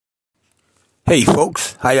Hey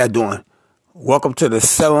folks, how y'all doing? Welcome to the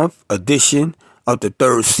 7th edition of the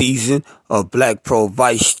 3rd season of Black Pro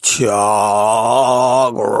Vice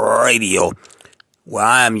Talk Radio, where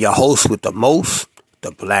I am your host with the most,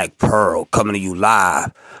 the Black Pearl, coming to you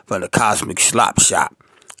live from the Cosmic Slop Shop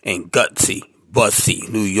in Gutsy, Bussy,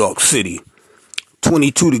 New York City.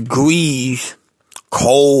 22 degrees,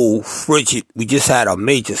 cold, frigid. We just had a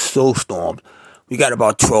major snowstorm. We got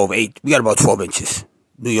about 12 inches.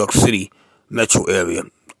 New York City metro area.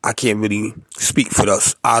 I can't really speak for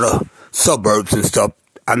the outer suburbs and stuff.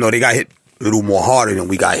 I know they got hit a little more harder than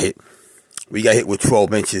we got hit. We got hit with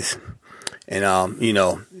 12 inches. And,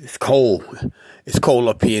 it's cold. It's cold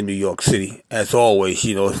up here in New York City. As always,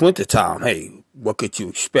 it's wintertime. Hey, what could you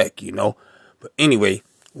expect, But anyway,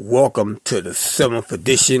 welcome to the 7th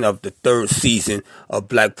edition of the 3rd season of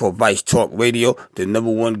Black Pro Vice Talk Radio, the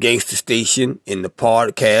 #1 gangster station in the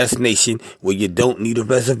podcast nation where you don't need a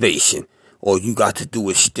reservation. All you got to do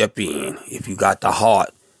is step in. If you got the heart,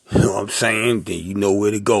 you know what I'm saying, then you know where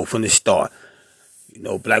to go from the start.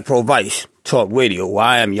 Black Pro Vice Talk Radio, where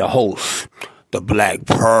I am your host, the Black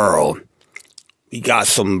Pearl. We got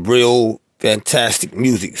some real fantastic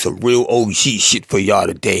music, some real OG shit for y'all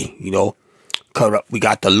today, Cut up. We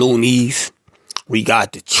got the Loonies, we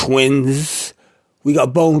got the Twins, we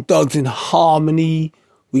got Bone Thugs and Harmony,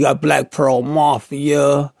 we got Black Pearl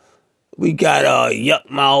Mafia, we got Yuck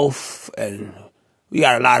Mouth, and we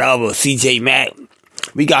got a lot of other CJ Mack.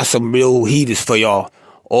 We got some real heaters for y'all.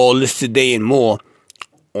 All this today and more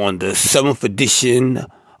on the 7th edition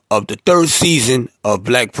of the 3rd season of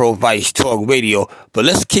Black Pro Vice Talk Radio. But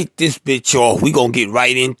let's kick this bitch off. We gonna get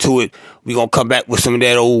right into it. We gonna come back with some of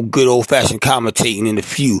that good old-fashioned commentating in a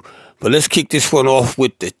few. But let's kick this one off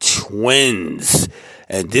with the Twins.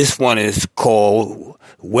 And this one is called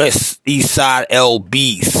West East Side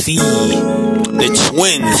LBC. The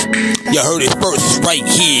Twins. You heard it first right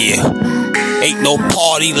here. Ain't no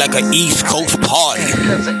party like an East Coast party. You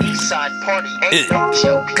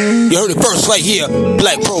heard it first right here.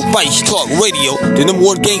 Black Pro Vice Talk Radio, the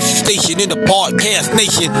 #1 gangster station in the podcast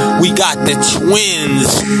nation. We got the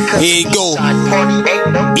Twins. Here you go.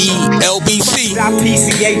 ELBC.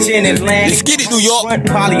 Let's get it, New York.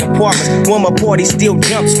 Poly apartments. When my party still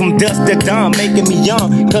jumps from dusk to dawn, making me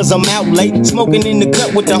young. Cause I'm out late, smoking in the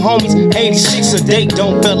cut with the homies. 86 a day,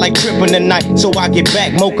 don't feel like tripping tonight. So I get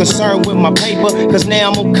back, more concerned with my paper. Cause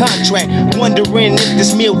now I'm on contract. Wondering if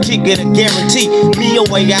this meal ticket a guarantee me a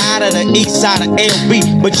way out of the east side of LB.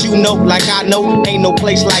 But like I know, ain't no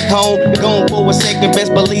place like home. Gone for a second,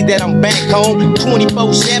 best believe that I'm back home.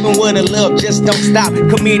 24/7 with a love, just don't stop.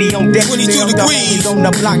 Committee on deck. 22 degrees. On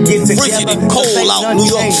the block, get together. Frigid and cold out New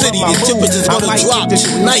York City. The temperature's gonna drop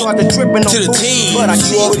tonight to the teens. You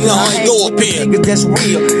already know how it go up here. That's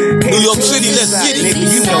real. New York City, let's get it.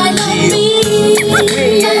 East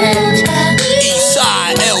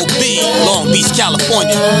Side LB, Long Beach,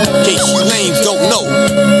 California. In case you lames don't know.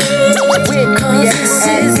 This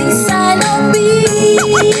is East Side LB.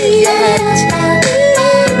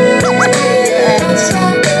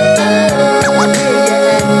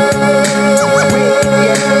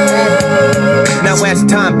 Now as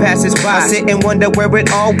time passes by, I sit and wonder where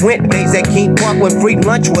it all went. Days at King Park when free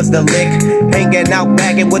lunch was the lick. Hanging out,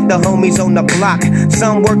 bagging with the homies on the block.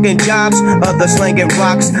 Some working jobs, others slinging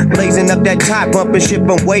rocks. Blazing up that top, bumping shit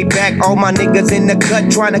from way back. All my niggas in the cut,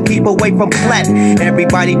 trying to keep away from flat.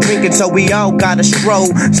 Everybody drinking, so we all gotta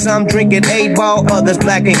stroll. Some drinking 8-ball, others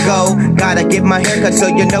black and gold. Gotta get my haircut, so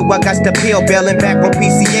you know I got to peel. Bailing back on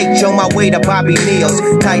PCH, on my way to Bobby Neal's.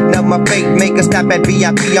 Tighten up my fate, make a stop at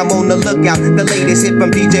VIP. I'm on the lookout. The latest hit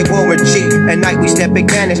from DJ Warren G. At night we step in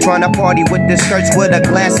cannons, trying to party with the skirts with a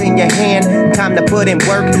glass in your hand. Time to put in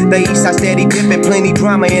work. The east side steady dipping, plenty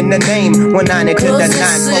drama in the name. 19 into the 9,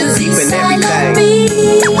 folks keeping everything.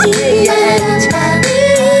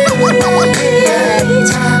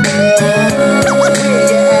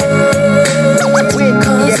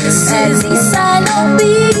 This is East Side LB.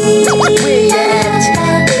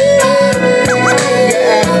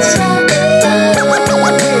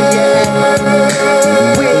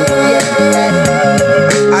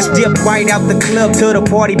 I dip right out the club to the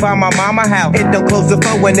party by my mama house. It don't close the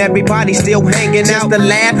phone when everybody still hanging out. The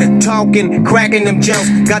laugh, talking, cracking them jokes.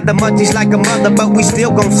 Got the munchies like a mother, but we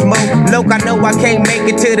still gon' smoke. Look, I know I can't make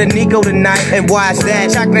it to the Nico tonight. And why's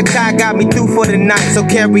that? Chocolate tie got me through for the night. So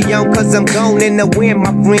carry on, cause I'm gone in the wind,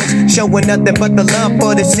 my friends. Showing nothing but the love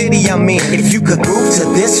for the city I'm in. If you could move to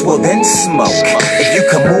this, well then smoke. If you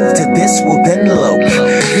could move to this, well then low.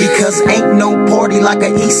 Because ain't no party like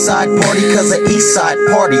an east side party. Cause an east side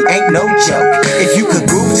party ain't no joke. If you could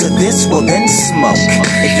groove to this, well then smoke.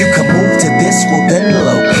 If you could move to this, well then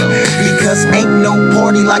low. Because ain't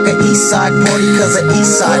an east side party, cause an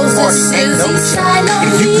east side party ain't no joke.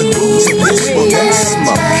 If you could move to this, well then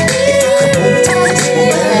smoke. If you could move to this,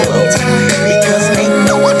 well then blow. Because ain't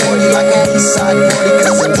no party like an east side party,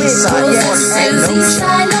 cause an east side party ain't no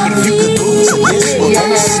joke. If you could move to this, well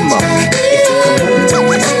then smoke. If you could move to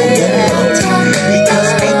this, well then blow. Because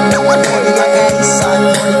ain't no party like an east side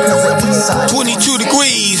party, cause an east side 22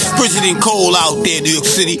 degrees, frigid and cold out there in New York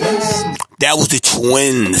City. That was the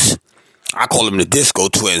Twins. I call them the Disco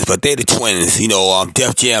Twins, but they're the Twins. You know,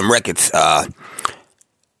 Def Jam Records.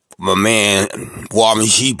 My man Warren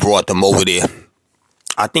G brought them over there.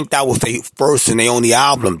 I think that was their first and their only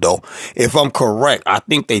album, though. If I'm correct, I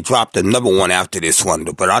think they dropped another one after this one,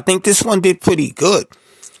 but I think this one did pretty good.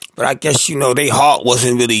 But I guess, you know, their heart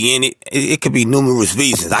wasn't really in it. It could be numerous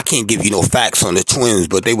reasons. I can't give you no facts on the Twins,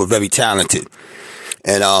 but they were very talented.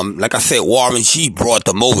 And like I said, Warren G brought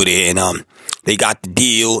them over there, and they got the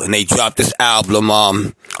deal, and they dropped this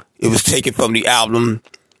album. It was taken from the album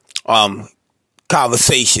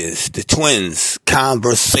Conversations. The Twins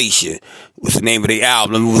Conversation was the name of the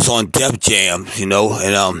album. It was on Def Jam, you know,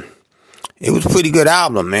 and it was a pretty good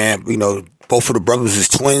album, man. You know, both of the brothers is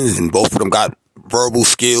twins, and both of them got verbal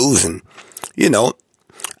skills, and you know,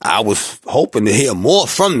 I was hoping to hear more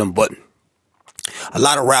from them, but a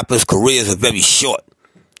lot of rappers' careers are very short,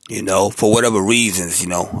 you know, for whatever reasons, you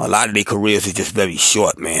know, a lot of their careers are just very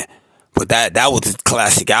short, man. But that was a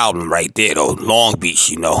classic album right there, though. Long Beach,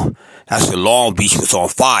 you know, that's when Long Beach was on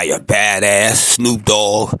fire. Badass, Snoop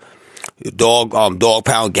Dogg, Dog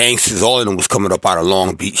Pound Gangsters, all of them was coming up out of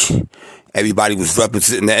Long Beach. Everybody was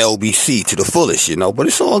representing the LBC to the fullest, you know, but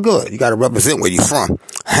it's all good. You got to represent where you're from.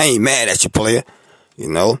 I ain't mad at your player, you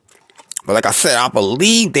know. But like I said, I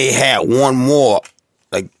believe they had one more.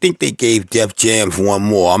 I think they gave Def Jams one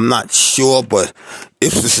more. I'm not sure, but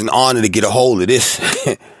it's just an honor to get a hold of this.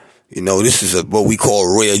 You know, this is what we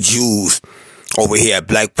call rare jewels over here at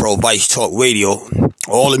Black Pro Vice Talk Radio.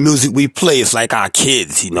 All the music we play is like our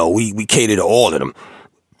kids, you know. We cater to all of them.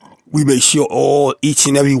 We make sure each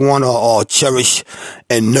and every one are cherished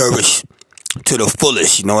and nourished to the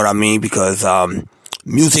fullest, you know what I mean? Because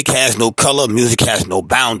music has no color, music has no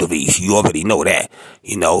boundaries. You already know that,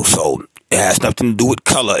 you know, so it has nothing to do with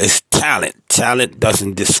color. It's talent. Talent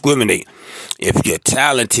doesn't discriminate. If you're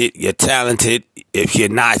talented, you're talented. If you're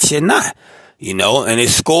not, you're not, you know, and it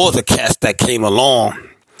scores of cats that came along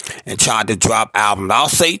and tried to drop albums. I'll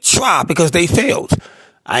say try because they failed.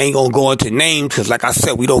 I ain't gonna go into names because, like I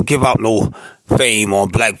said, we don't give out no fame on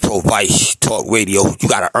Black Pro Vice Talk Radio. You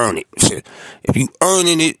gotta earn it. If you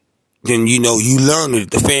earning it, then you know you learn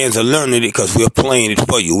it. The fans are learning it because we're playing it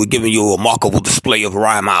for you. We're giving you a remarkable display of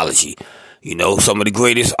rhymology. You know, some of the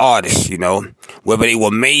greatest artists, you know, whether they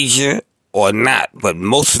were major or not, but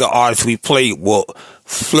most of the artists we played were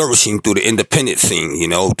flourishing through the independent scene, you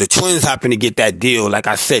know. The Twins happened to get that deal, like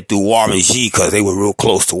I said, through Warren G because they were real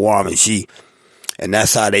close to Warren G. And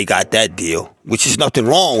that's how they got that deal, which is nothing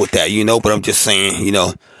wrong with that, you know, but I'm just saying, you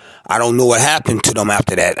know, I don't know what happened to them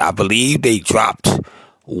after that. I believe they dropped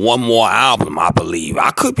one more album, I believe.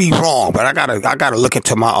 I could be wrong, but I gotta look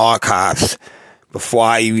into my archives before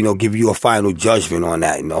I, you know, give you a final judgment on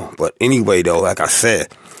that, you know. But anyway, though, like I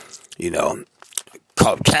said, you know,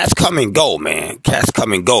 cats come and go, man. Cats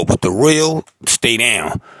come and go, but the real stay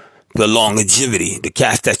down. The longevity, the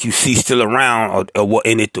cats that you see still around were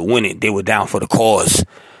in it to win it. They were down for the cause.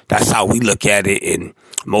 That's how we look at it. And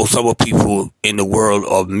most other people in the world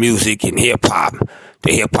of music and hip hop,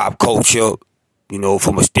 the hip hop culture, you know,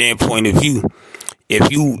 from a standpoint of view, if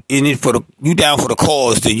you in it for you down for the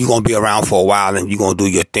cause, then you're gonna be around for a while and you're gonna do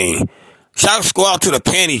your thing. Shouts go out to the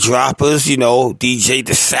panty droppers, you know, DJ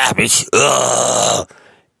The Savage,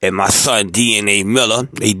 and my son DNA Miller.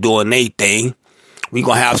 They doing their thing. We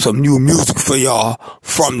gonna have some new music for y'all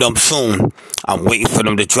from them soon. I'm waiting for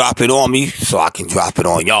them to drop it on me so I can drop it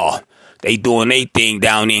on y'all. They doing their thing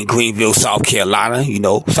down there in Greenville, South Carolina. You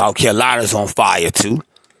know, South Carolina's on fire too.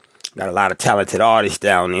 Got a lot of talented artists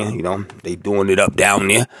down there, you know. They doing it up down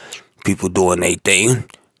there. People doing their thing.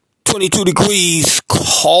 22 degrees,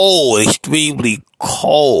 cold, extremely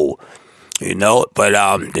cold. You know, but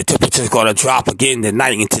the temperature's gonna drop again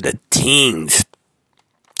tonight into the teens.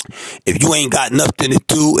 If you ain't got nothing to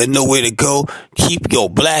do and nowhere to go, keep your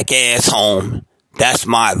black ass home. That's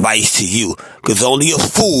my advice to you. Because only a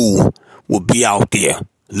fool will be out there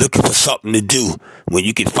looking for something to do when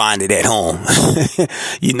you can find it at home.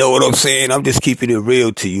 You know what I'm saying? I'm just keeping it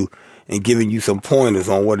real to you and giving you some pointers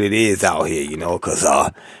on what it is out here, you know, because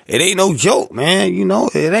it ain't no joke, man. You know,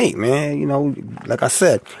 it ain't, man. You know, like I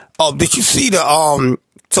said. Did you see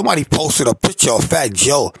somebody posted a picture of Fat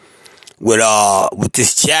Joe with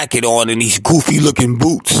this jacket on and these goofy looking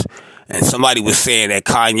boots. And somebody was saying that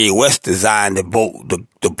Kanye West designed the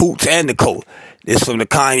boots and the coat. This from the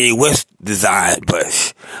Kanye West design,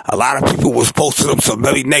 but a lot of people was posting up some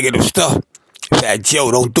very negative stuff. Fat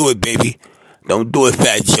Joe, don't do it, baby. Don't do it,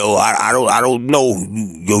 Fat Joe. I don't know.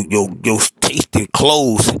 Your taste in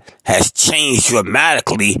clothes has changed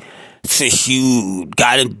dramatically since you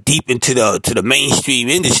got in deep into the mainstream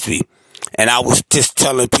industry. And I was just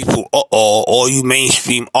telling people, all you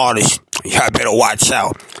mainstream artists, y'all better watch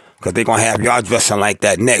out. Because they're going to have y'all dressing like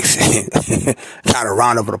that next. Kind of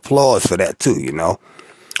round of applause for that too, you know.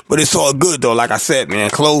 But it's all good though. Like I said,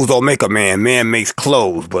 man, clothes don't make a man. Man makes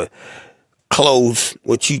clothes. But clothes,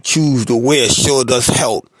 what you choose to wear sure does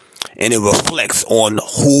help. And it reflects on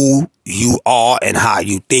who you are and how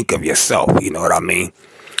you think of yourself. You know what I mean?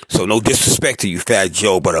 So no disrespect to you, Fat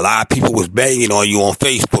Joe. But a lot of people was banging on you on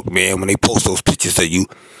Facebook, man, when they post those pictures of you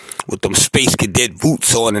with them Space Cadet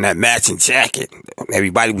boots on and that matching jacket.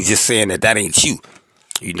 Everybody was just saying that ain't you.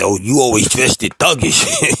 You know, you always dressed it thuggish.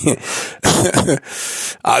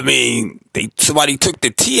 I mean, somebody took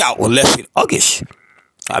the T out and left it uggish.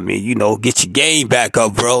 I mean, you know, get your game back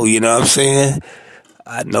up, bro. You know what I'm saying?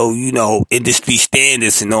 I know, you know, industry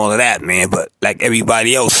standards and all of that, man. But like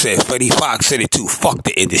everybody else said, Freddie Fox said it too. Fuck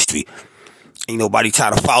the industry. Ain't nobody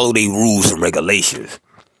trying to follow their rules and regulations.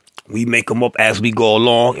 We make them up as we go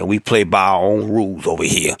along, and we play by our own rules over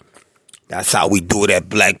here. That's how we do it at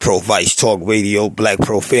Black Pro Vice Talk Radio, Black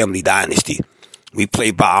Pro Family Dynasty. We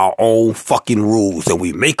play by our own fucking rules, and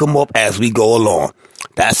we make them up as we go along.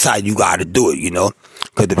 That's how you got to do it, you know.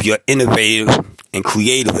 Because if you're innovative and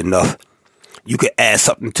creative enough, you can add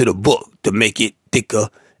something to the book to make it thicker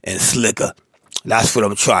and slicker. That's what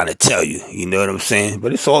I'm trying to tell you. You know what I'm saying?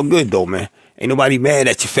 But it's all good, though, man. Ain't nobody mad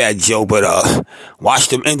at you, Fat Joe, but watch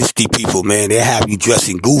them industry people, man. They have you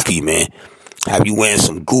dressing goofy, man. Have you wearing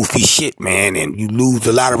some goofy shit, man, and you lose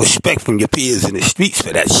a lot of respect from your peers in the streets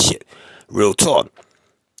for that shit. Real talk.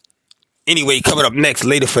 Anyway, coming up next,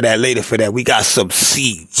 later for that, we got some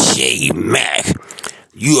CJ Mack.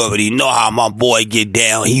 You already know how my boy get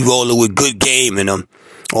down. He rolling with good game in them.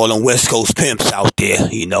 All them West Coast pimps out there,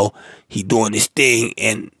 you know. He doing this thing,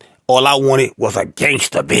 and all I wanted was a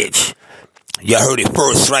gangster bitch. You heard it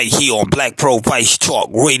first right here on Black Pro Vice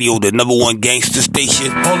Talk Radio, the #1 gangster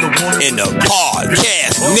station in the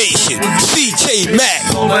podcast nation. CJ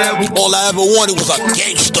Mack. All I ever wanted was a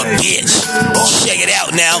gangster bitch. Check it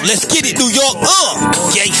out now. Let's get it, New York.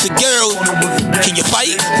 Gangster girl. Can you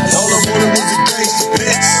fight? All I wanted was a gangster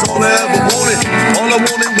bitch. All I ever wanted. All I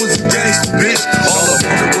wanted was a gangster bitch. All I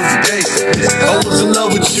wanted was a gangster bitch. I was in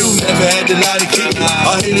love with you, never had to lie to kick it.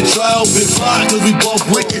 I hit a trial, been fine, cause we both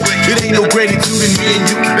wicked. It ain't no greater two than me and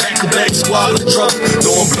you. Back to back, squad of trouble.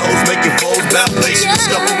 Throwing blows, making foes, malplacing and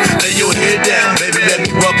scuffle. Lay your head down, baby, let me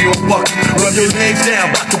rub your fuck. Rub your legs down,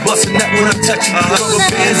 about to bust a nut when I touch you. Rub my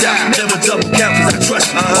hands out, never double count cause I trust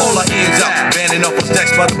you. All our ends out, banding up on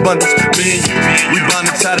stacks by the bundles. Me and you, we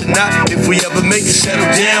bonded tied a knot. If we ever make it, settle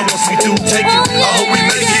down once we do take it. I hope we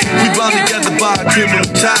make it. We bound together by a criminal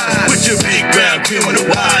ties. With your big brown criminal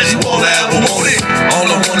eyes, you all I ever wanted. All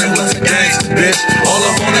I wanted was a gangster bitch. All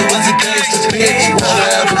I wanted was a gangster bitch. All I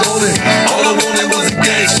ever wanted. All I wanted was a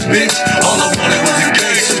gangster bitch. All I wanted was a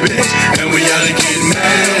gangster bitch. And we ought to get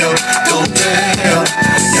mad. Don't tell.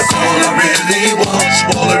 You're all I really want.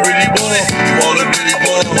 All I really want. All I really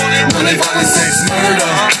want. Money, violence, sex,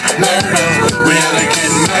 murder. Murder. We ought to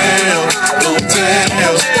get mad. Don't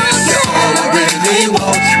tell. You're all I really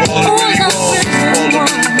want. All I really want. All I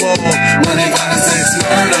really want. Money, violence, sex,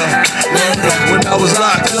 murder. Murder. When I was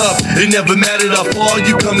locked up, it never mattered how far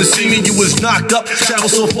you come to see me. You was knocked up,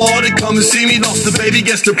 traveled so far to come and see me. Lost the baby,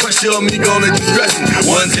 guess the pressure on me gonna distress me.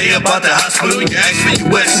 One day about the hospital, you asked me, you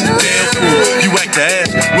west. Damn fool, you act the ass.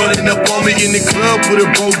 Running up on me in the club with a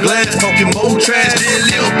broke glass. Talking more trash, did a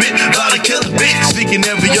little bit about a killer bitch. Speaking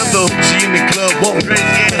every other she in the club, won't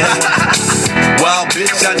crazy. Wild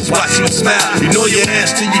bitch, I just watch you smile. You know your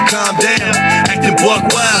ass till you calm down. Acting buck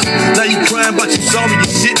wild. Now you crying but you saw me your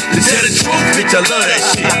shit. To tell the truth, bitch, I love that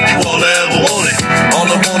shit. You all I ever wanted. All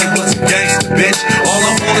I wanted was a gangster bitch. All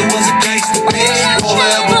I wanted was a gangster bitch. All I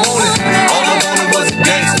ever wanted. All I wanted was a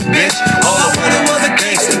gangster bitch. All I wanted was a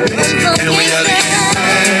gangster bitch. And we had to get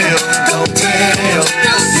real. Don't tell.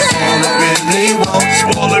 All I really want.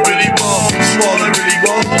 All I really want. All I really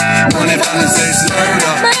want. Money, violence, sex,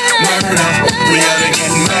 murder. Murder. We had to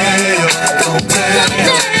get real. Don't tell.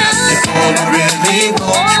 All I really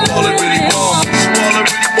want. All I really want. All I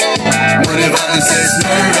really want. Money, violence, sex,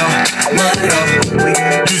 murder. Murder.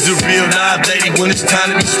 You's a real live lady when when it's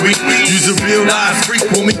time to be sweet. You's a real live freak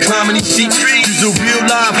when we climbing these sheets. You's a real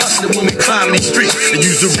live hustler when we climbing these streets. And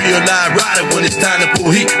you's a real live rider when it's time to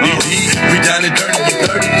pull heat. We down and dirty, you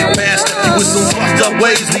dirty, you fast. You with some fucked up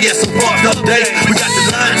ways, we had some fucked up days. We got the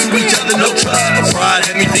line to each other, no trust. Pride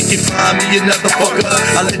had me think you find me another fucker.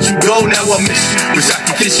 I let you go, now I miss you. Wish I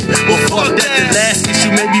could kiss you, but fuck that. The last kiss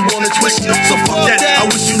you made me wanna twist you. So fuck that. I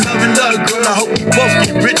wish you love and love, girl. I hope we both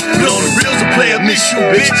get rich. But on the real's a player, miss you,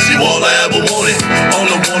 bitch. You all I ever wanted. All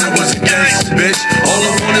I wanted was a gangster, bitch. All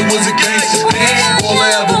I wanted was a gangster, bitch. You all I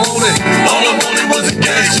ever wanted. All I wanted was a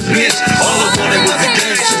gangster, bitch. All I wanted was a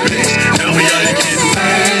gangster, bitch. Tell me how you get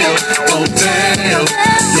mad. Oh damn.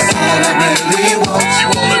 You're all I really want. You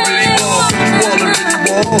all I really want. You all I really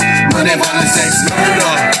want. Money, violence, sex,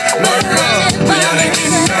 murder, murder. We all I get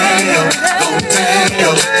mad. Oh damn.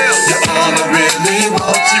 You're all I really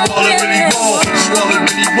want. You all I really want. You all I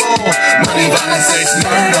really want. Money, violence, sex,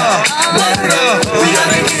 murder, murder. We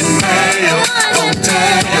all I get mad. Oh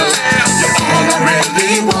damn. You're all I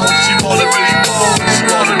really want. You all I really want. You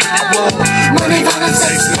all I really want. Money, violence,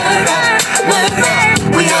 sex, murder, murder.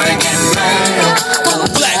 We all I get mad.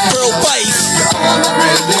 Black Pearl Vice,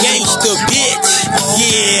 gangsta bitch.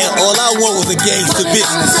 Yeah, all I want was a gangsta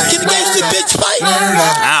bitch. Can a gangsta bitch fight?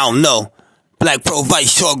 I don't know. Black Pearl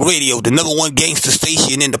Vice Talk Radio, the #1 gangster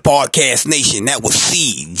station in the podcast nation. That was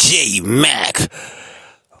CJ Mack.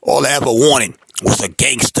 All I ever wanted was a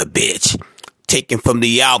gangsta bitch. Taken from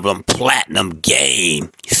the album Platinum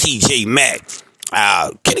Game. CJ Mack.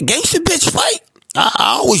 Can a gangsta bitch fight?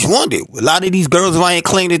 I always wondered. A lot of these girls around here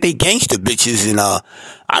claim that they gangster bitches, and I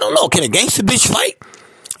don't know. Can a gangster bitch fight?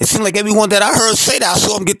 It seemed like everyone that I heard say that, I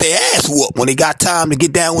saw them get their ass whooped when they got time to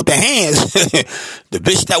get down with their hands. The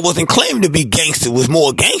bitch that wasn't claiming to be gangster was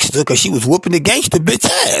more gangster because she was whooping the gangster bitch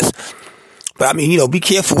ass. But I mean, be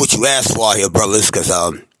careful what you ask for out here, brothers, because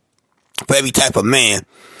for every type of man,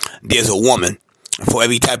 there's a woman. For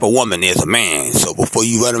every type of woman, there's a man. So before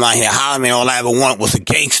you run around here hollering, all I ever wanted was a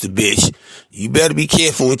gangster bitch, you better be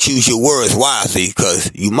careful and choose your words wisely,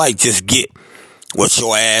 because you might just get what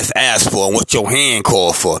your ass asked for and what your hand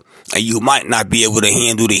called for. And you might not be able to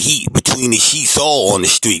handle the heat between the sheets or on the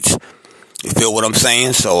streets. You feel what I'm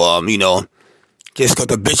saying? So, just because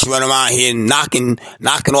the bitch run around here knocking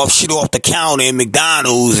off shit off the counter in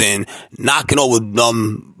McDonald's and knocking over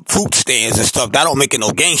fruit stands and stuff, that don't make it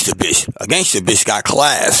no gangster bitch. A gangster bitch got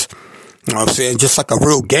class. You know what I'm saying? Just like a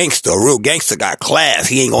real gangster got class.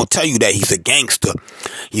 He ain't gonna tell you that he's a gangster.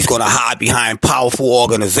 He's gonna hide behind powerful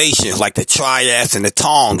organizations like the Triads and the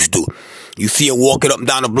Tongs do. You see him walking up and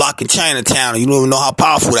down the block in Chinatown, and you don't even know how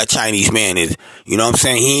powerful that Chinese man is. You know what I'm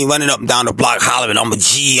saying? He ain't running up and down the block hollering, I'm a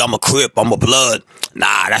G, I'm a Crip, I'm a Blood.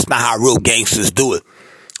 Nah, that's not how real gangsters do it.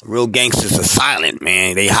 Real gangsters are silent,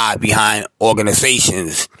 man. They hide behind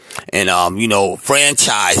organizations and,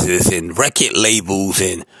 franchises and record labels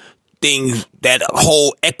and things that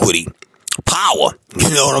hold equity, power. You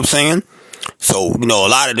know what I'm saying? So, a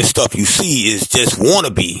lot of the stuff you see is just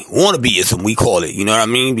wannabeism, we call it. You know what I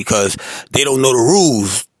mean? Because they don't know the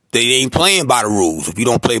rules. They ain't playing by the rules. If you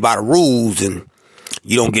don't play by the rules, then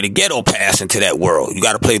you don't get a ghetto pass into that world. You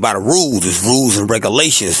got to play by the rules. There's rules and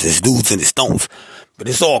regulations. There's do's and there's don'ts. But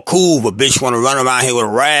it's all cool if a bitch want to run around here with a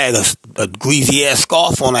rag, a greasy ass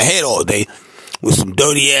scarf on her head all day with some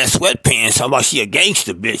dirty ass sweatpants. How about she a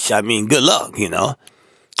gangster bitch? I mean, good luck,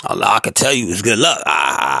 All I can tell you is good luck.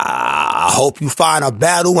 I hope you find a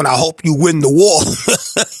battle and I hope you win the war.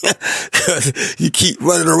 Cause you keep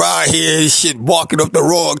running around here and shit barking up the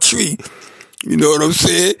wrong tree. You know what I'm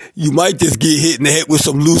saying? You might just get hit in the head with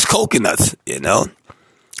some loose coconuts,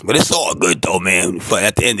 But it's all good though, man. For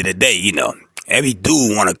at the end of the day, every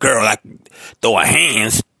dude want a girl like throw her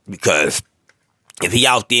hands, because if he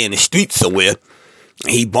out there in the street somewhere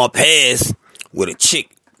and he bump heads with a chick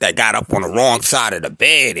that got up on the wrong side of the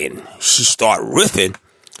bed and she start riffing,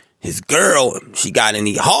 his girl, she got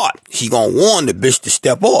any heart, she gonna warn the bitch to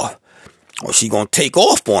step off, or she gonna take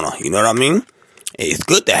off on her, you know what I mean? It's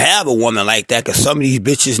good to have a woman like that, because some of these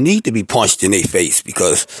bitches need to be punched in their face,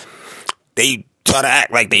 because they try to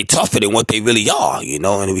act like they tougher than what they really are, In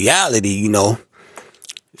reality,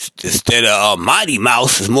 instead of Mighty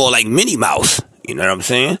Mouse, it's more like Minnie Mouse, you know what I'm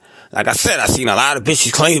saying? Like I said, I seen a lot of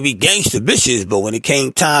bitches claim to be gangster bitches, but when it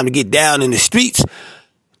came time to get down in the streets,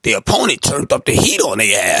 the opponent turned up the heat on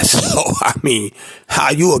their ass. So, I mean,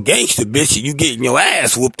 how you a gangster bitch and you getting your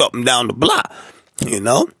ass whooped up and down the block,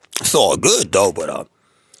 It's all good, though, but,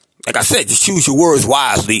 like I said, just choose your words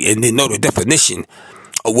wisely and then know the definition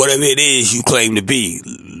of whatever it is you claim to be.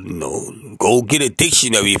 Go get a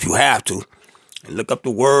dictionary if you have to and look up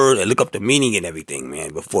the word and look up the meaning and everything,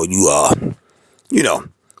 man, before you,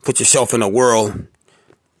 put yourself in a world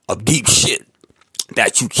of deep shit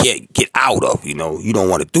that you can't get out of. You know, you don't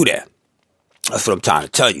want to do that. That's what I'm trying to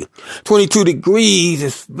tell you. 22 degrees.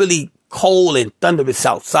 It's really cold and thunderous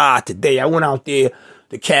outside today. I went out there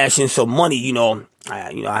to cash in some money. You know,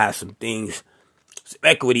 I had some things, some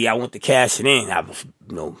equity. I went to cash it in. I was,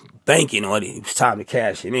 banking on it. It was time to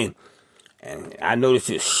cash it in. And I noticed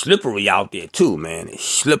it's slippery out there too, man. It's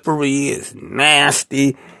slippery. It's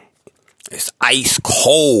nasty. It's ice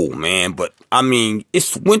cold, man. But, I mean,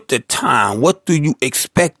 it's winter time. What do you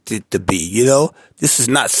expect it to be, you know? This is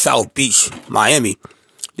not South Beach, Miami.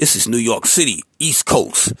 This is New York City, East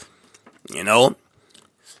Coast. You know?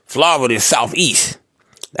 Florida is Southeast.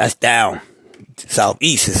 That's down.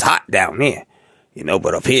 Southeast is hot down there. You know,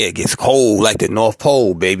 but up here it gets cold like the North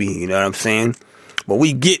Pole, baby. You know what I'm saying? But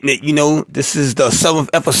we getting it, you know. This is the 7th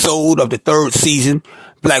episode of the 3rd season.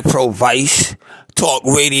 Black Pro Vice Talk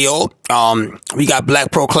Radio. We got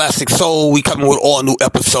Black Pro Classic Soul. We coming with all new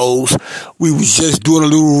episodes. We was just doing a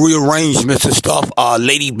little rearrangements and stuff.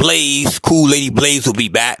 Lady Blaze, Cool Lady Blaze will be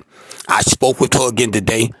back. I spoke with her again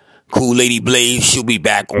today. Cool Lady Blaze, she'll be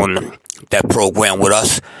back on that program with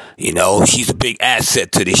us. You know, she's a big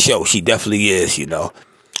asset to the show. She definitely is, you know.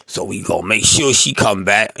 So we gonna make sure she come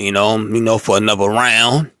back, you know, for another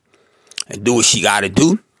round and do what she gotta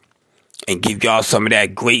do and give y'all some of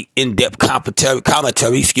that great in-depth commentary,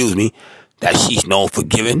 that she's known for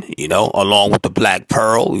giving, you know, along with the Black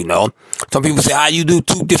Pearl, you know. Some people say, how you do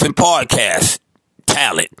 2 different podcasts?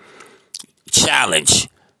 Talent. Challenge.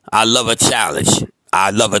 I love a challenge.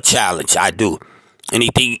 I do.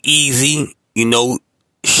 Anything easy, you know,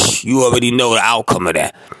 you already know the outcome of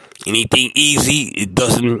that. Anything easy, it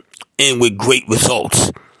doesn't end with great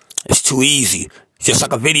results. It's too easy. It's just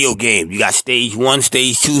like a video game. You got stage 1,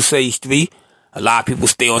 stage 2, stage 3. A lot of people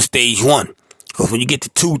stay on stage 1. Because when you get to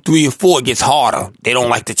 2, 3, and 4, it gets harder. They don't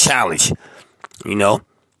like the challenge. You know?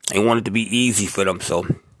 They want it to be easy for them. So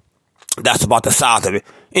that's about the size of it.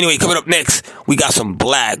 Anyway, coming up next, we got some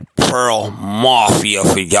Black Pearl Mafia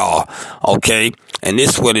for y'all. Okay? And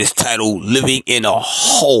this one is titled Living in a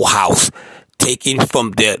Whole House. Taken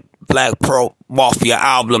from the Black Pearl Mafia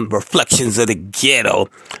album, Reflections of the Ghetto.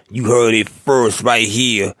 You heard it first right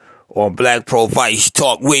here on Black Pro Vice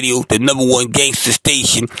Talk Radio, the #1 gangster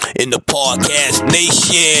station in the podcast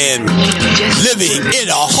nation. Living in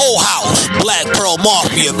a Whole House, Black Pearl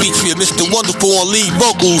Mafia featuring Mr. Wonderful on lead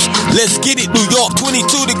vocals. Let's get it, New York,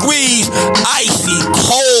 22 degrees, icy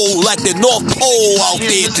cold like the North Pole out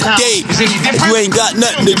there today. If you ain't got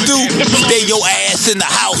nothing to do, stay your ass in the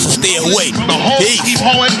house and stay away. The hoes keep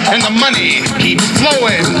hoeing and the money keeps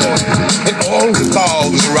flowing. It all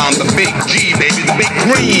revolves around the big G, baby, the big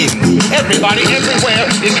green. Everybody, everywhere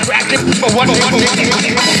is cracking for what they want.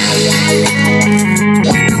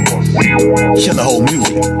 Shut the whole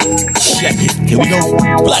music. Check it. Here we go.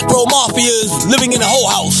 Black Pearl Mafia is Living in a Whole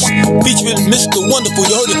House. Featuring Mr. Wonderful.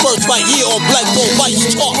 You heard it first right here on Black Pearl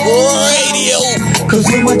Vice Talk Radio. Cause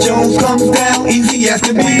when my Jones comes down, easy as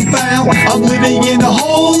to be found. I'm living in a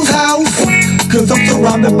whole house. Cause I'm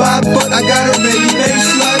surrounded by, but I got a ready-made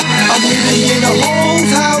slut. I'm living in a whole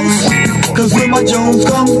house. Cause when my Jones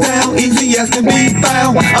comes down, easy as can be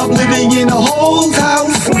found. I'm living in a whole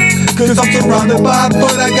house. Cause I'm surrounded by,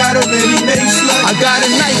 but I got a ready-made slut. I got a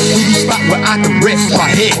nice little spot where I can rest my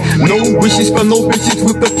head. No wishes for no bitches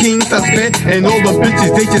with the king suspect. And all the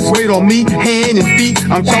bitches, they just wait on me, hand and feet.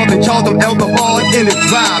 I'm Charles, I'm Elder Bard in the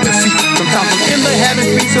driver's seat. Sometimes I'm in the having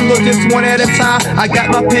peace and look just one at a time. I got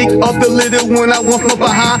my pick of the little one I want from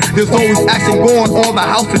behind. There's always action going on, the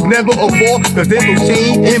house is never a war. Cause there's no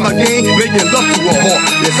shame in my game, making love to a whore.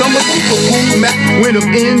 Yes, I'm a super cool Mac when I'm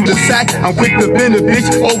in the sack. I'm quick to bend a bitch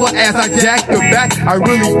over as I jack the back. I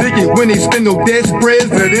really dig it when they spend no dead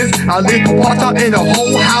presidents. I live part-time in a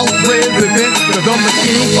whole house resident. Cause I'm the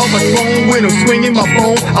king of a throne when I'm swinging my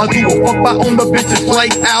phone. I'll do a fuck by on the bitches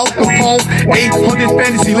like Al Capone. 800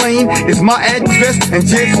 Fantasy Lane is my address. And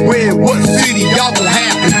just where, what city, y'all gon'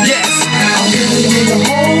 have to guess. I'm living in a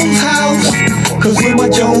whole house. Cause when my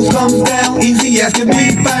Jones comes down, easy as can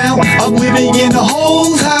be found. I'm living in a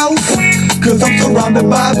whole house. Cause I'm surrounded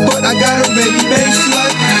by, but I got a ready-made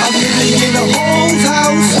slut. I'm living in a whole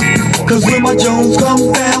house. Cause when my Jones comes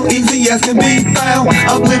down, easy as can be found.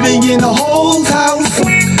 I'm living in a whole house.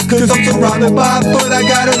 Cause I'm surrounded by, but I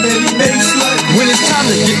got a ready-made slut. When it's time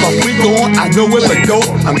to get my freak on, on, I know where to go.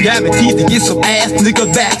 I'm guaranteed to get some ass, nigga,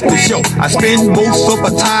 that's for sure. I spend most of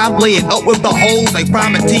my time laying up with the hoes like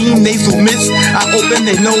Primatine, nasal mist. I open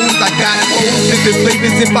their nose, I got 4 different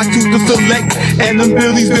flavors if I choose to select. And them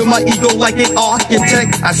billies build my ego like an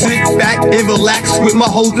architect. I sit back and relax with my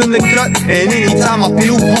hoes in the cut. And anytime I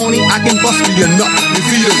feel pony, I can bust me a nut. You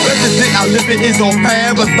see, the resident I live in is on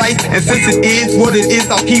paradise. And since it is what it is,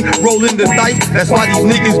 I'll keep rolling the dice. That's why these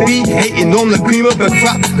niggas be hating on the cream of the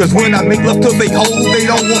crop. Cause when I make love to they hoes, they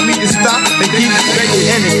don't want me to stop. They keep begging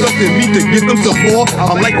and instructing me to give them support.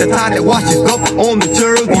 I'm like the tide that washes up on the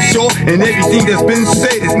Jersey Shore. And everything that's been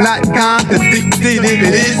said is not contradicted. If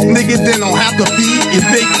it is, niggas, then don't have to be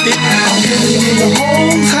evicted. I'm living in the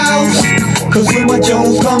hoes house. Cause when my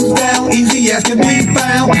Jones comes down, easy as can be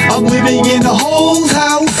found. I'm living in the hoes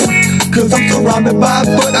house. Cause I'm surrounded by,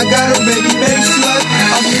 but I got a ready-made slut.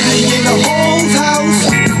 I'm living in the hoes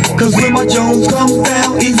house. Cause when my Jones comes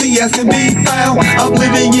down, easy as can be found. I'm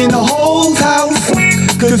living in the hoes house.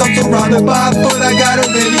 Cause I'm surrounded by, but I got a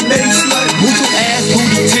ready-made slut. Mucho ass,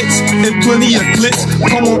 booty tits, and plenty of clips.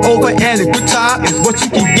 Come on over and a good time is what you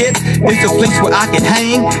can get. It's a place where I can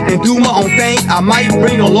hang and do my own thing. I might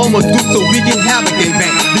bring along a dude so we can have a gay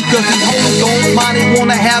bang. Because these hoes don't mind, they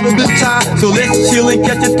wanna have a good time. So let's chill and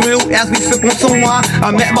catch a thrill as we sip on some wine.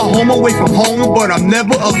 I'm at my home away from home, but I'm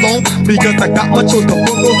never alone. Because I got my choice of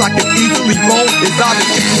burgers I can easily roam. It's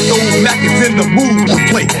obvious so Mac is in the mood to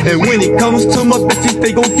play. And when it comes to my bitches,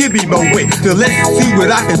 they gon' give me my way. So let's see what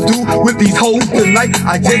I can do with these hoes tonight.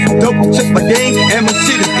 I just double check my game and my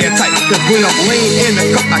shit is airtight. Cause when I'm laying in the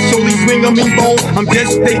cup, I surely swing on me bone. I'm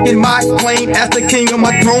just taking my claim as the king of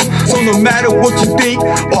my throne. So no matter what you think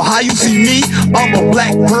or how you see me, I'm a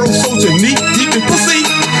black pearl soldier, knee deep in pussy.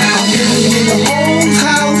 I'm living in the hoes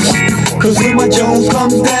house. Cause when my Jones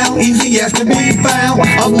comes down, easy as can be found.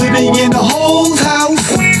 I'm living in the hoes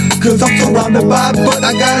house. Cause I'm surrounded by, but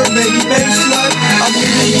I got a ready-made slut. I'm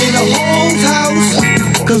living in the hoes house.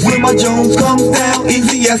 Cause when my Jones comes down,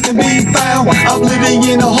 easy as can be found. I'm living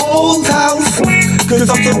in the hoes house. Cause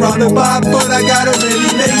I'm surrounded by, but I got a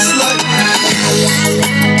ready-made slut.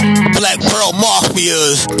 Black Pearl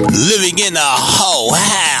Mafia's living in a whole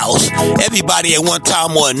house. Everybody at one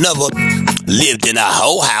time or another lived in a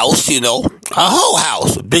whole house, you know. A whole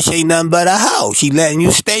house. A bitch ain't nothing but a house. She letting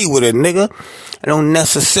you stay with her, nigga. It don't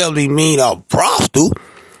necessarily mean a brothel.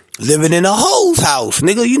 Living in a hoe's house,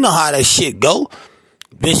 nigga. You know how that shit go.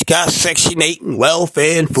 Bitch got Section 8 and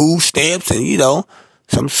welfare and food stamps and, you know,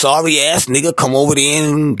 some sorry ass nigga come over there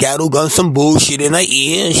and gather gun some bullshit in her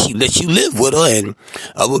ear and she let you live with her and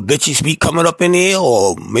other bitches be coming up in there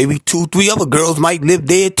or maybe 2-3 other girls might live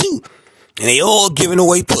there too. And they all giving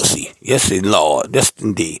away pussy. Yes, Lord. Yes,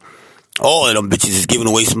 indeed. All of them bitches is giving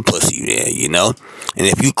away some pussy there, you know. And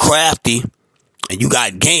if you crafty and you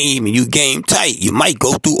got game and you game tight, you might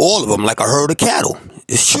go through all of them like a herd of cattle.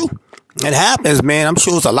 It's true. It happens, man. I'm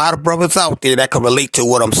sure there's a lot of brothers out there that can relate to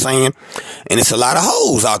what I'm saying. And it's a lot of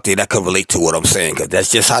hoes out there that can relate to what I'm saying. Because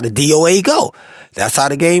that's just how the DOA go. That's how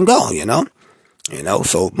the game go, you know. You know,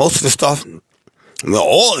 so most of the stuff, well,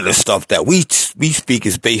 all of the stuff that we speak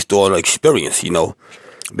is based on experience, you know.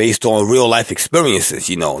 Based on real life experiences,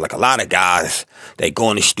 you know. Like a lot of guys, they go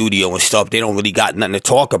in the studio and stuff, they don't really got nothing to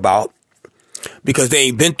talk about because they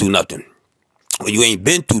ain't been through nothing. When you ain't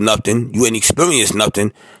been through nothing, you ain't experienced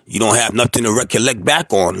nothing, you don't have nothing to recollect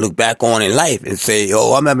back on, look back on in life and say,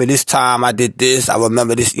 oh, I remember this time I did this, I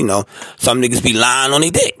remember this, you know. Some niggas be lying on their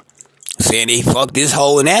dick, saying they fucked this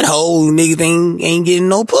hoe and that hoe, niggas ain't getting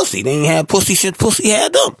no pussy. They ain't had pussy since pussy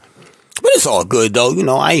had them. But it's all good though, you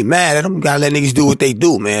know, I ain't mad at them. Gotta let niggas do what they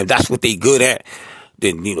do, man. If that's what they good at,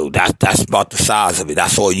 then, you know, that's about the size of it.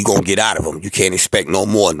 That's all you gonna get out of them. You can't expect no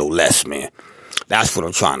more, no less, man. That's what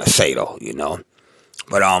I'm trying to say though, you know.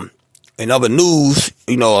 But, in other news,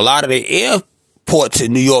 you know, a lot of the airports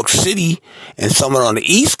in New York City and some on the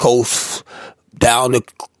East Coast, down the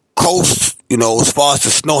coast, you know, as far as the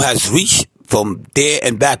snow has reached from there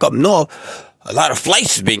and back up north, a lot of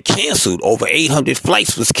flights have been canceled. Over 800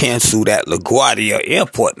 flights was canceled at LaGuardia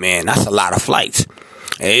Airport, man. That's a lot of flights.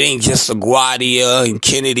 And it ain't just LaGuardia and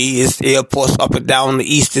Kennedy. It's airports up and down the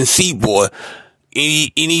eastern seaboard.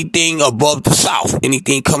 Anything above the South,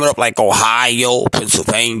 anything coming up like Ohio,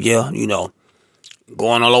 Pennsylvania, you know,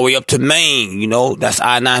 going all the way up to Maine, you know, that's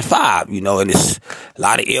I-95, you know, and it's a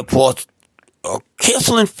lot of airports are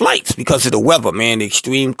canceling flights because of the weather, man, the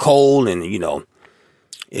extreme cold and, you know,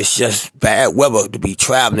 it's just bad weather to be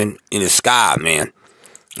traveling in the sky, man.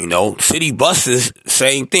 You know, city buses,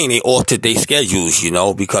 same thing, they altered their schedules, you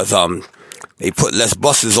know, because, they put less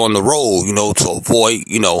buses on the road, you know, to avoid,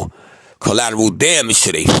 you know, collateral damage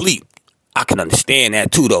to their fleet. I can understand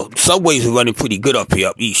that too, though. Subways are running pretty good up here,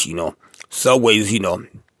 up east, you know. Subways, you know,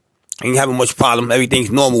 ain't having much problem. Everything's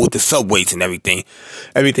normal with the subways and everything.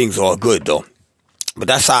 Everything's all good, though. But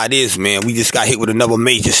that's how it is, man. We just got hit with another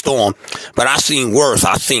major storm. But I seen worse.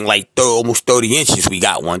 I seen like almost 30 inches we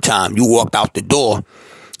got one time. You walked out the door,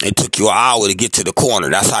 it took you an hour to get to the corner.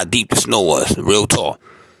 That's how deep the snow was, real tall.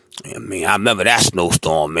 I mean, I remember that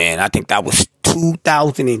snowstorm, man. I think that was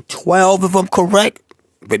 2012, if I'm correct.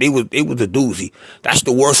 But it was a doozy. That's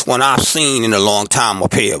the worst one I've seen in a long time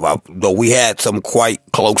up here. Though we had some quite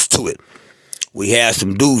close to it. We had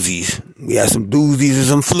some doozies. We had some doozies and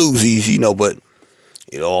some floozies, you know, but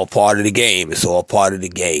it's all part of the game. It's all part of the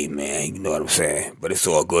game, man. You know what I'm saying? But it's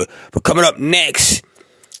all good. But coming up next,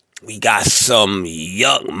 we got some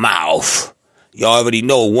Yukmouth. Y'all already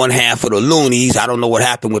know one half of the Loonies. I don't know what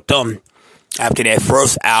happened with them. After that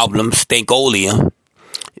first album, Stankonia,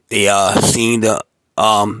 they seen the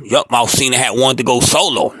Yukmouth seen had wanted to go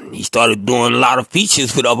solo. He started doing a lot of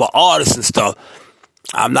features with other artists and stuff.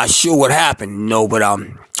 I'm not sure what happened, you know, but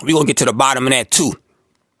we gonna get to the bottom of that too.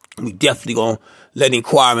 We definitely gonna let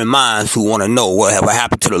inquiring minds who want to know whatever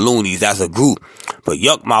happened to the Loonies as a group. But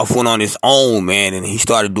Yukmouth went on his own, man, and he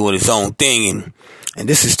started doing his own thing. And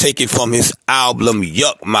this is taken from his album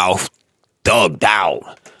Yukmouth, Thugged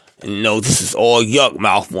Out. And you know, this is all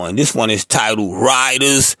Yukmouth one. This one is titled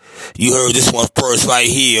Riders. You heard this one first right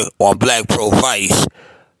here on Black Pro Vice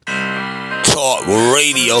Talk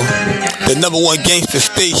Radio, the #1 gangster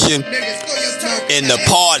station in the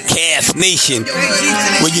podcast nation,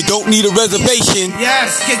 where you don't need a reservation,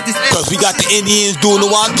 because we got the Indians doing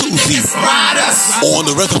the Watusi on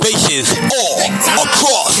the reservations all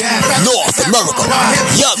across North America.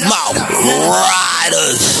 Yukmouth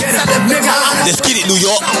Riders. Let's get it, New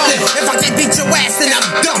York. If I can't beat your ass, then I'm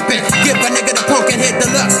dumping. Give a nigga the punk and hit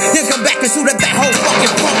the lux. Then come back and shoot at that whole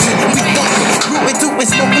fucking function. We function, rootin' to and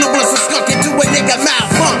smoking the blunts and skunking to a nigga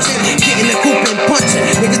malfunction. Getting the coop and punching.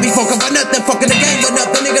 Niggas be fucking by nothing, fucking the game but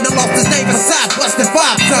nothing. Nigga done lost his name for side busting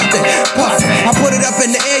 5 something. Puff, I put it up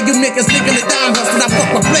in the air, you niggas thinking the dime hustle. I fuck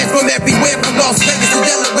with friends from everywhere, from Las Vegas to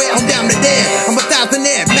Delaware. I'm down to there. I'm a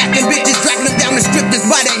thousandaire, macking bitches, dragging them down the strip just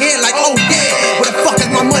by the hair like, oh yeah. Where the fuck is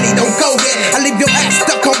my money? Don't go there. I leave your ass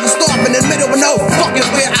stuck on the storm in the middle of no fucking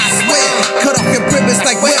where, I swear. Cut off your privilege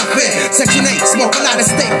like welfare. Section 8, smoke a lot of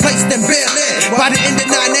steak, placed in Bel Air. By the end of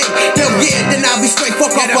 9-8, hell yeah, then I'll be straight.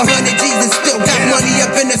 Fuck off 100 G's and still got money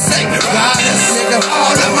up in the safe. Riders, nigga,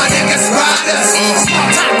 all of my niggas riders. Small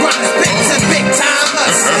time runners, bitches and big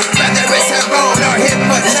timers. Whether it's Heron or hip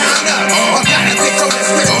vagina, or got a bitch on the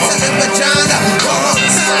strip selling vagina.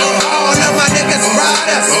 All of my niggas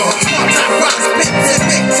riders. Small time runners, bitches and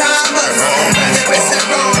big timers. Whether it's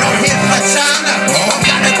Heron or hip vagina, or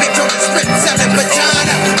got a bitch on the strip selling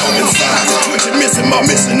vagina. Twitching, missing my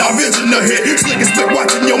mission, I vision ahead. Slick and split,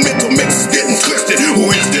 watching your mental mixes getting twisted.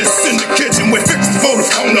 Who is this in the kitchen with fixes for the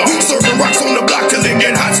corner? Serving rocks on the block till they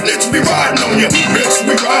get hot. Snitch, we riding on you. Bitch,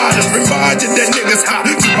 we riders. Remind you that niggas hot.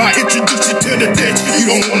 So I introduce you to the ditch. You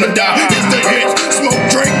don't wanna die. It's the hit. Smoke,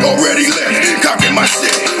 drink, already lit. Cocking my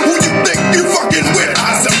shit. Who you think you fucking with?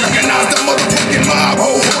 I said recognize the motherfucking mob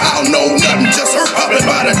hole. I don't know nothing, just her popping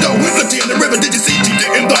by the dough. Flipped in the river, did you see G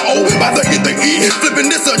in the O? By the hit the E. Flipping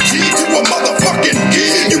this a G to a motherfucking E.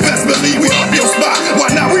 You best believe we up your spot. Why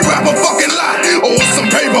not? We rap a fucking lot. Or some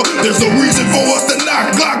paper. There's no reason for us to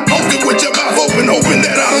knock. Glock posted with your mouth open, hoping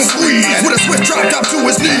that I don't squeeze. With a switch dropped up to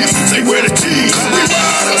his knees. Say where the cheese. We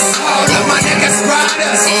riders. All of my niggas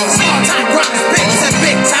riders. Small time runners, bitches and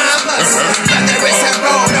big timers. Whether it's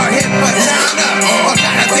Heron or hip vagina, or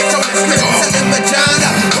got a bitch on the strip selling vagina.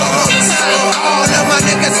 All of my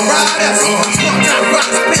niggas riders. Small time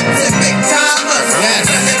runners, bitches and big timers.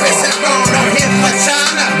 Whether it's Heron or hip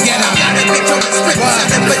vagina, or got a bitch on the strip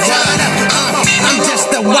selling vagina. I'm just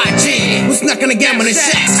a YG who snuck in the gambling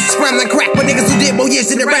shacks, scrambling crack for niggas who did more years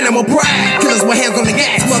than their animal pride. Killers with hands on the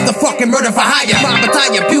gas, motherfucking murder for hire. My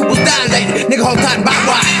battalion, pupils dilated, nigga hold tight by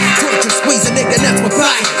wire. Torture, squeeze a nigga nuts with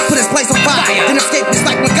fire. Put his place on fire, then escape just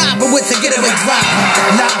like MacGyver with the getaway drive.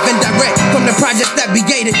 Live and direct from the projects that be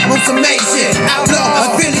gated on some main shit.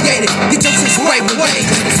 Outlaw, affiliated, get your shit sprayed with weight.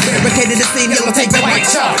 Barricaded the scene, yellow tape and white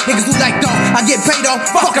chalk. Niggas who liked off, I get paid off,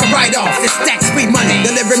 fuck a write off. It's stacks free money,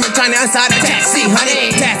 delivering from China inside a taxi,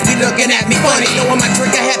 honey. Tax be looking at me funny, knowing my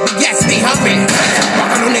trigger happy, yes, be hungry.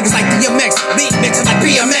 Rockin' on niggas like DMX, beat bitches like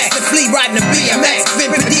BMX. The flea riding the BMX,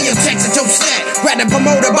 been DM checks at your stack. Grab the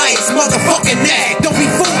promoter by its motherfucking neck. Don't be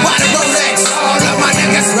fooled by the Rolex. All of my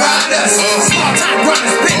niggas riders, small time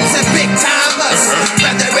runners, bitches and big timers.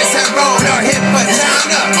 Whether it's Heron or hip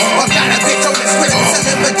vagina, or got a bitch on the strip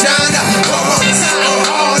selling vagina.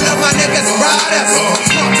 All of my niggas riders,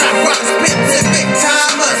 small time runners, bitches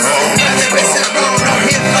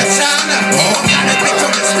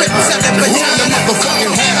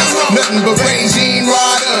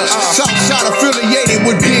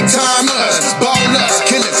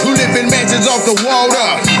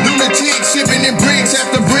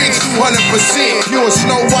pure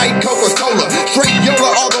Snow White Coca-Cola. Straight Yola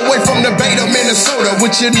all the way from the Bay to Minnesota.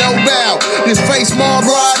 What you know about this face mob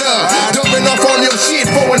rider, dumping off on your shit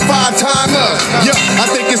 4 and 5 timers. Yeah, I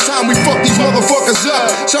think it's time we fuck these motherfuckers up.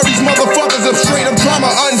 Show these motherfuckers up straight up drama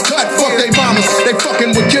uncut. Fuck they mamas, they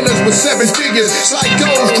fucking with killers with 7 figures.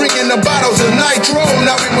 Psychos drinking the bottles of nitro.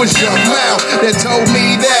 Now it was Young Mouth that told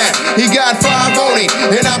me that he got 5 on it,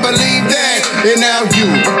 and I believe that. And now you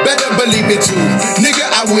better believe it too, nigga.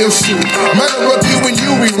 I will shoot, murder up you and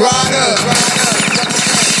you, we ride up.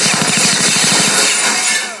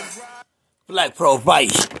 Black Pro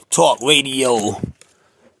Vice Talk Radio.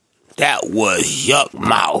 That was Yuck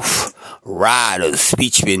Mouth Riders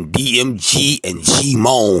featuring DMG and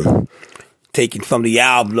G-Moan. Taken from the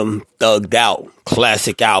album Thugged Out.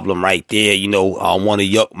 Classic album right there. You know, one of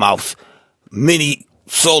Yuck Mouth's many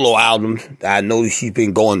solo albums. I noticed she's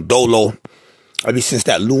been going dolo ever since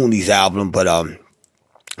that Loonies album. But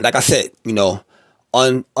like I said, you know,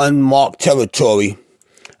 unmarked territory.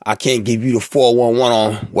 I can't give you the 411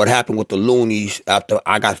 on what happened with the Loonies after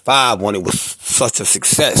I got 5 on it. Was such a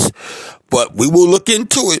success. But we will look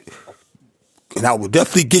into it. And I will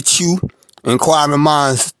definitely get you inquiring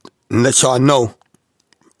minds and let y'all know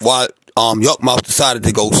why Yuck Mouth decided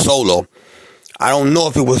to go solo. I don't know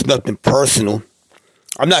if it was nothing personal.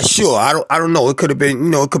 I'm not sure. I don't know. It could have been, you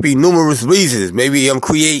know, it could be numerous reasons. Maybe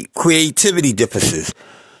creativity differences.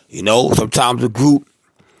 You know, sometimes a group,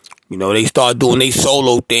 you know, they start doing their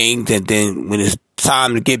solo things, and then when it's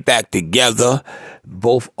time to get back together,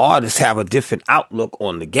 both artists have a different outlook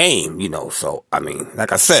on the game, you know. So, I mean,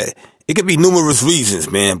 like I said, it could be numerous reasons,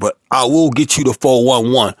 man, but I will get you the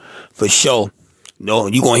 411 for sure. You know,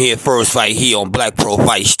 you're going to hear it first right here on Black Pro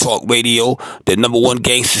Vice Talk Radio, the #1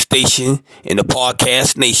 gangster station in the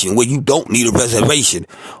podcast nation, where you don't need a reservation.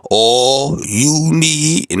 All you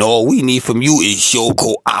need and all we need from you is your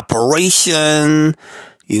cooperation.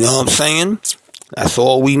 You know what I'm saying? That's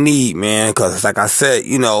all we need, man, because like I said,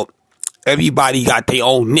 you know, everybody got their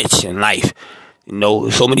own niche in life. You know,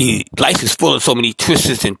 life is full of so many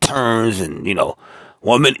twists and turns, and, you know,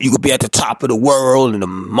 one minute you could be at the top of the world, and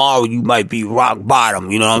tomorrow you might be rock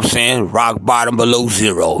bottom, you know what I'm saying? Rock bottom below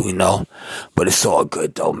zero, you know? But it's all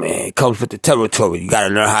good, though, man. It comes with the territory. You got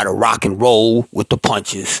to learn how to rock and roll with the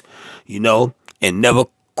punches, you know? And never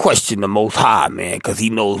question the Most High, man, because he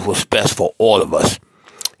knows what's best for all of us.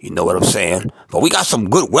 You know what I'm saying? But we got some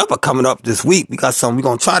good weather coming up this week. We're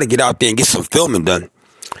going to try to get out there and get some filming done.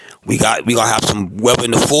 We going to have some weather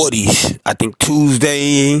in the 40s. I think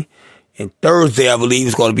Tuesday and Thursday, I believe,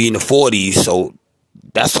 is going to be in the 40s. So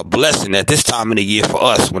that's a blessing at this time of the year for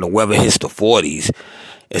us when the weather hits the 40s.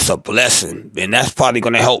 It's a blessing. And that's probably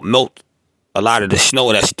going to help melt a lot of the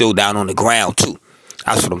snow that's still down on the ground, too.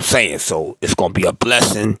 That's what I'm saying. So it's going to be a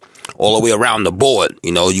blessing all the way around the board.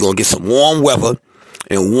 You know, you're going to get some warm weather.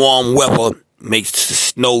 And warm weather makes the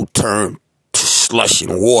snow turn to slush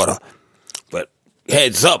and water. But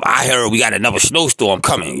heads up, I heard we got another snowstorm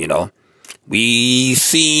coming, you know. We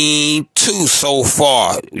seen 2 so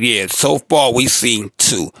far. Yeah, so far we seen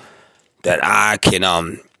 2 that I can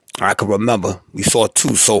remember. We saw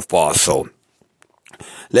 2 so far, so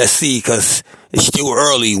let's see, because it's still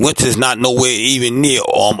early. Winter's not nowhere even near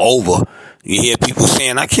over. You hear people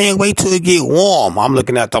saying, I can't wait till it get warm. I'm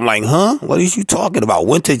looking at them like, huh? What is you talking about?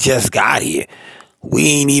 Winter just got here. We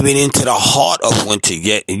ain't even into the heart of winter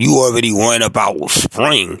yet, and you already worrying about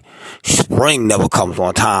spring. Spring never comes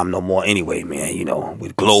on time no more anyway, man, you know,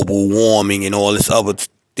 with global warming and all this other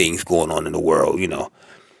things going on in the world, you know.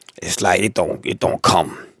 It's like it don't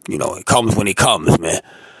come, you know. It comes when it comes, man.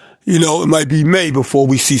 You know, it might be May before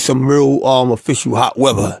we see some real official hot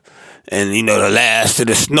weather. And, you know, the last of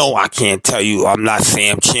the snow, I can't tell you. I'm not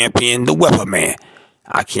Sam Champion, the weatherman.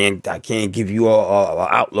 I can't give you a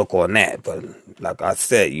outlook on that. But like I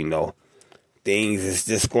said, you know, things is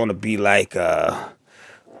just going to be like a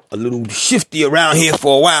little shifty around here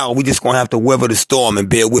for a while. We just going to have to weather the storm and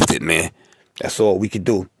bear with it, man. That's all we can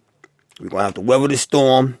do. We're going to have to weather the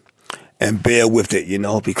storm and bear with it, you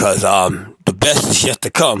know, because the best is yet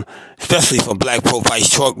to come, especially from Black Pro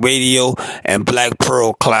Vice Talk Radio and Black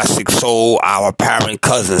Pearl Classic Soul, our parent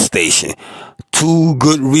cousin station. 2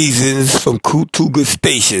 good reasons from 2 good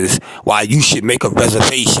stations why you should make a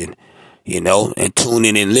reservation, you know, and tune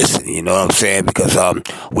in and listen, you know what I'm saying? Because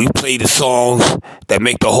we play the songs that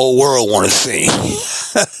make the whole world want to sing.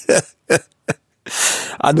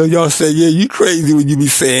 I know y'all say, yeah, you crazy when you be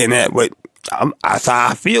saying that, but that's how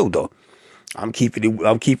I feel, though. I'm keeping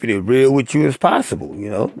it real with you as possible, you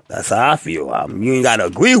know. That's how I feel. You ain't gotta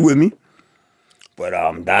agree with me, but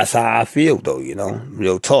that's how I feel, though, you know.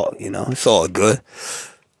 Real talk, you know. It's all good.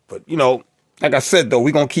 But, you know, like I said, though,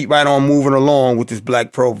 we're going to keep right on moving along with this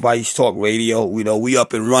Black Pearl Vice Talk Radio. You know, we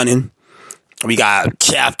up and running. We got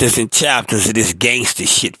chapters and chapters of this gangster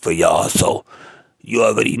shit for y'all. So you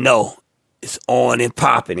already know it's on and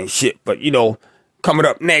popping and shit. But, you know, coming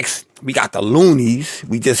up next, we got the Loonies.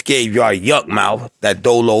 We just gave y'all Yuck Mouth, that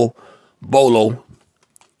Dolo Bolo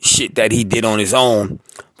shit that he did on his own.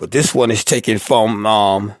 But this one is taken from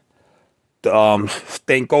the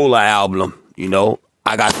Stankola album, you know.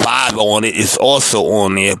 I got 5 on it. It's also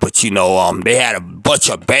on there, but you know, they had a bunch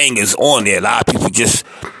of bangers on there. A lot of people just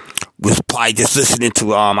was probably just listening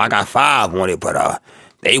to I got 5 on it, but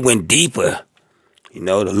they went deeper. You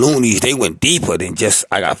know, the Loonies, they went deeper than just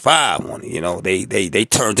I got 5 on it. You know, they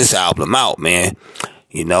turned this album out, man.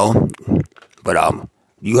 You know, but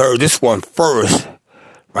you heard this one first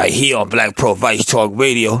right here on Black Pearl Vice Talk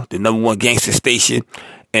Radio, the #1 gangster station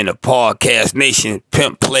in the podcast nation,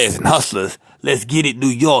 Pimp, Players, and Hustlers. Let's get it, New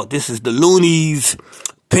York. This is the Loonies,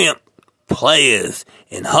 Pimp, Players,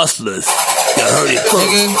 and Hustlers. You heard it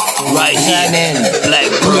first, right here. Black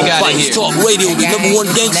Pearl Vice Talk Radio, the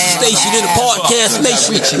 #1 gangster station in the podcast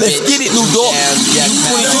nation. Let's get it, New York.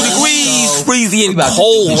 22 degrees, freezing and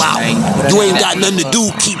cold out. You ain't got nothing to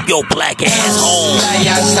do, keep your black ass home.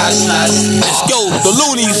 Let's go, the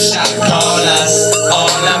Loonies. Call us, all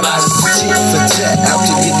of us. For tat, out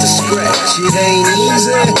to get the scratch. It ain't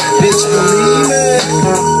easy, bitch, believe it.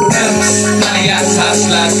 Pimps, players,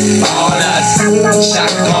 hustlers, all us.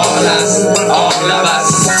 Shot callers, all of us.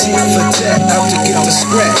 For tat, out to get the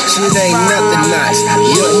scratch. It ain't nothing nice.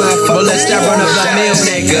 Yo, my Well, let's start run up that mill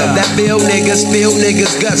nigga. That bill nigga, spill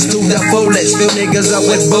niggas, guts to the fullest. Fill niggas up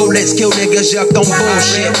with bullets, kill niggas yucked on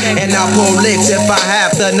bullshit. And I'll pull licks if I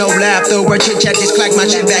have to. No laughter or chit chat, just clack my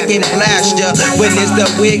shit back and blast ya. Witness the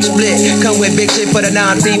wig split. Come with big shit for the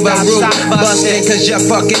non-fever root. Bustin' cause you're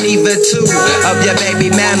fucking either two of your baby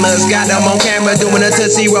mamas. Got them on camera doing a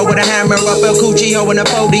Tootsie Roll with a hammer up a coochie hole and a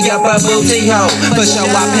pody up a booty hole. For sure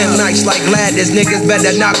I pimp nights like Gladys. Niggas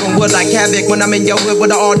better knock on wood like Havoc when I'm in your hood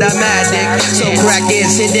with an automatic. So crack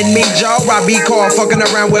is hitting me jaw. I be called fucking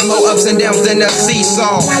around with more ups and downs than a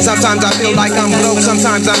seesaw. Sometimes I feel like I'm broke.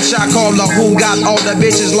 Sometimes I'm shot caller. Who got all the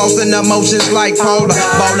bitches lost in emotions like Polar?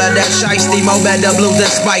 Baller that shiesty. Mo better blues than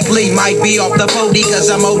Spike Lee. Might be off the 40 cause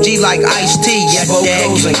I'm OG like Ice-T. Yeah,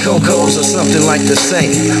 Bocos and Cocos are something like the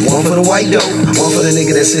same. One for the white dope, one for the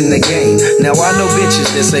nigga that's in the game. Now I know bitches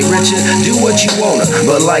that say, Richard, do what you wanna.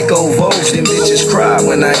 But like old Vogues, them bitches cry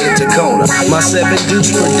when I hit the corner. My 7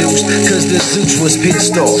 deuce produced, cause the Zeus was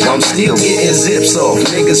pissed off. I'm still getting zips off,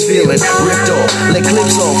 niggas feeling ripped off. Let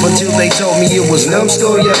clips off until they told me it was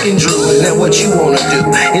numbskull, yuck, and Drew. Now what you wanna do?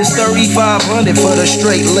 It's 3,500 for the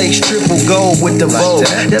straight lace, triple gold with the Vogue.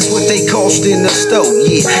 That's what they cost in the store,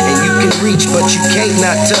 yeah. And you can reach, but you can't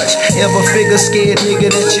not touch. Ever figure scared nigga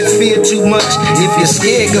that you fear too much? If you're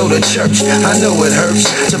scared, go to church. I know it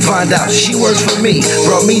hurts to find out she works for me.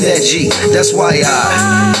 Brought me that G. That's why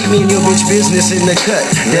I keep me in your bitch business in the cut.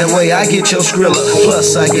 That way I get your Skrilla.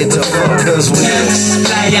 Plus I get to fuck cause we Pimps,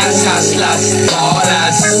 players, hustlers,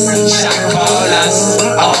 ballers, shot callers,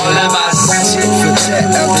 all of us. tit for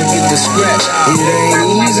tat out to get the scratch. It ain't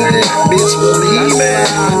easy, bitch, believe me.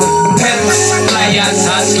 Pimps, players,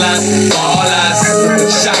 hustlers, ballers,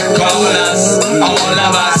 shot callers, all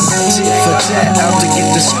of us. Tit for tat out to get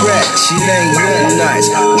the scratch. It ain't nothing nice.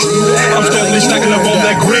 I'm steadily stacking up on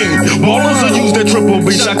that green. Ballers will use their triple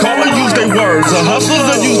B. Shot callers use their words. The hustlers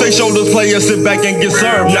will use their shoulders. Players sit back and get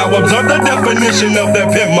served. Now observe the definition of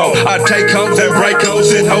that pimp mode. I take hoes and break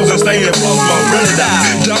hoes, hit hoes and stay in fuck mode. Really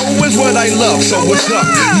die. Dough is what I love, so what's up?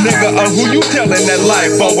 Nigga, who you telling that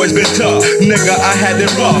life always been tough? Nigga, I had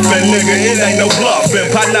it rough, and nigga, it ain't no bluff.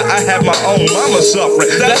 And partner, I had my own mama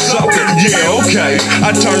suffering. That's something, yeah, okay.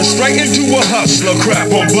 I turned straight into a hustler,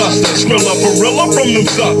 crap on buster. Skrilla gorilla from them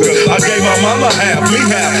suckers. I gave my mama half, me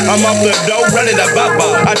half. I'm off the dough, ready to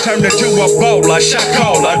baba. I turned into a bowler, shot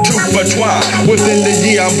caller, 2 for twine. Within the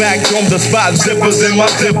year, I'm back on the spot, zippers in my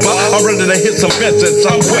zipper. I'm ready to hit some fences,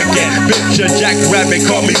 I'm wicked. Bitch, a jackrabbit,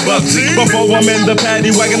 call me Bugsy. Before I'm in the paddy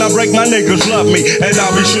wagon, I break my niggas love me. And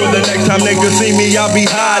I'll be sure the next time niggas see me, I'll be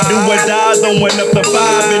high. Do or die, throwing up the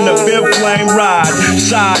 5 in the 5th flame ride.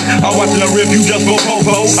 Side, I'm watching the rip, you just go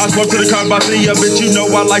po-po. I spoke to the car, I see ya, bitch, you know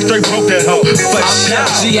I like straight broke that hoe. But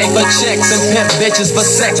GA for checks and pimp bitches for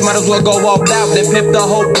sex. Might as well go all out and pimp the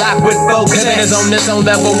whole block with both checks. On this own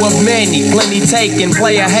level of many, plenty taking,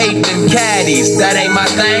 player hating, caddies. That ain't my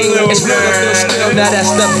thing. It's real to feel still, now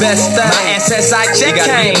that's the best. best thing. My SSI check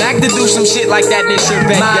came. Back to do some shit like that in this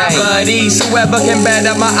event. My buddies, whoever can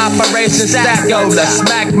better my operation, stack Ola.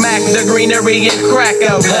 Smack Mac, the greenery and crack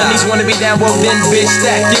Ola. Homies wanna be down, well then bitch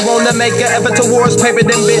stack. You wanna make an effort towards paper,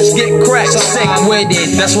 then bitch get cracked. Sick with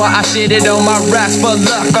it, that's why I shit it on my raps for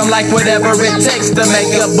luck. I'm like whatever it takes to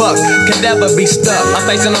make a buck. Can never be stuck. I'm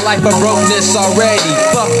facing a life of brokenness already.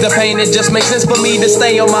 Fuck the pain, it just makes sense for me to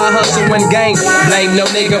stay on my hustle and game. Blame no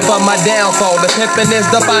nigga for my downfall. The pimpin' is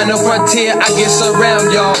the final frontier. I get around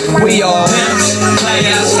y'all. We all pimps,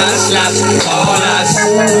 players, hustlers, all us,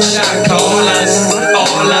 shot callers,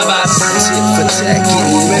 all of us. Tit for tat,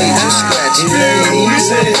 getting major scratches.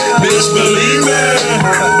 Bitch, believe me.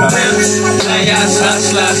 Pimps, players,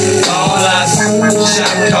 hustlers, all us,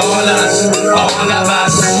 shot callers, all of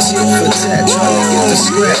us. Tit for tat, trying to get the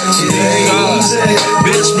scratches.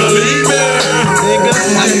 Bitch, believe me. Nigga,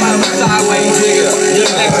 I'm sideways, nigga. Your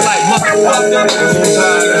next like motherfucker.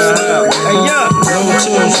 Hey, yeah. Number 2,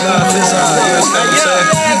 slide this out. You understand what I'm saying?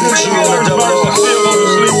 Shoot on double R. Still on the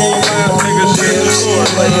sleep on live niggas shit.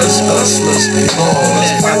 Players, hustlers,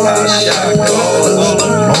 ballers, shot callers,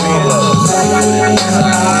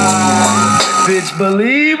 bitch,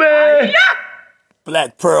 believe it.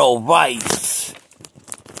 Black Pearl Vice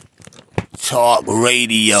Talk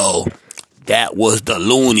Radio. That was the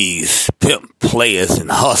Loonies, Pimp Players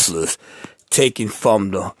and Hustlers, taken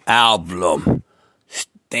from the album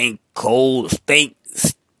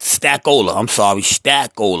Stackola. I'm sorry,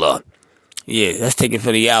 Stackola. Yeah, that's taken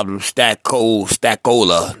from the album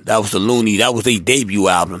Stackola. That was the Looney. That was their debut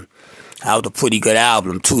album. That was a pretty good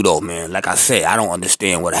album too, though, man. Like I said, I don't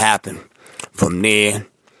understand what happened from there.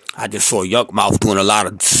 I just saw Yuckmouth doing a lot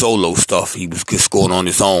of solo stuff. He was just going on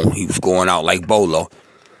his own. He was going out like Bolo,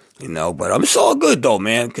 you know. But it's all good though,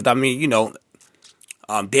 man. Because I mean, you know,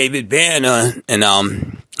 David Banner and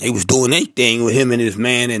he was doing their thing with him and his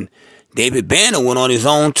man, and David Banner went on his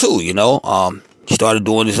own too, you know. He started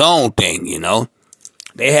doing his own thing, you know.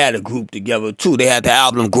 They had a group together too. They had the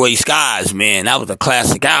album Gray Skies, man. That was a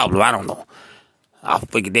classic album. I don't know. I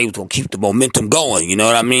figured they was gonna keep the momentum going, you know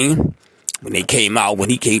what I mean? When he came out with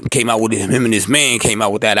him and his man came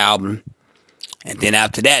out with that album. And then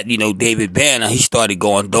after that, you know, David Banner, he started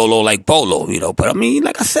going dolo like Bolo, you know. But I mean,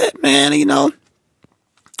 like I said, man, you know,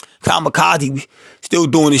 Kamikaze still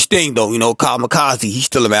doing his thing though, you know. Kamikaze, he's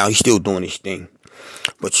still around, he's still doing his thing.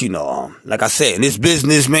 But you know, like I said, in this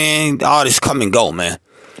business, man, the artists come and go, man.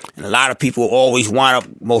 And a lot of people always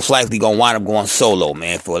most likely gonna wind up going solo,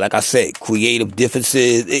 man. For, like I said, creative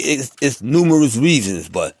differences. It's numerous reasons,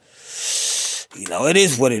 but you know, it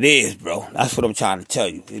is what it is, bro. That's what I'm trying to tell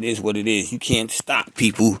you. It is what it is. You can't stop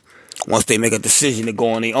people once they make a decision to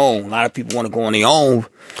go on their own. A lot of people want to go on their own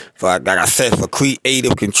for, like I said, for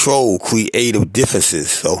creative control, creative differences.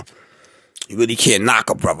 So you really can't knock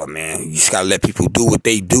a brother, man. You just gotta let people do what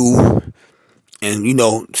they do, and you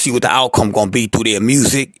know, see what the outcome gonna be through their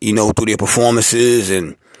music, you know, through their performances,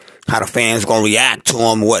 and how the fans gonna react to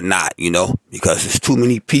them and whatnot, you know, because there's too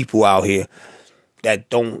many people out here that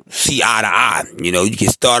don't see eye to eye. You know, you can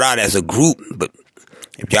start out as a group, but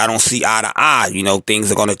if y'all don't see eye to eye, you know,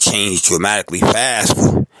 things are gonna change dramatically fast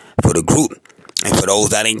for the group. And for those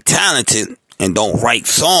that ain't talented and don't write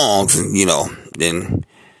songs, you know, then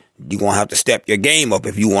you're gonna have to step your game up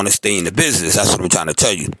if you want to stay in the business. That's what I'm trying to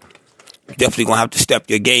tell you. You're definitely gonna have to step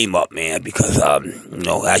your game up, man, because you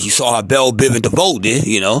know, as you saw how Bell Biv and DeVoe did,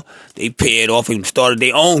 you know, they paired off and started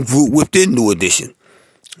their own group within New Edition.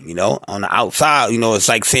 You know, on the outside, you know, it's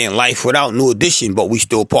like saying life without New Edition, but we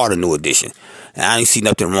still part of New Edition. And I ain't see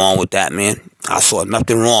nothing wrong with that, man. I saw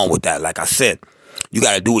nothing wrong with that. Like I said, you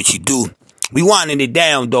got to do what you do. We winding it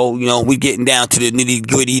down, though. You know, we getting down to the nitty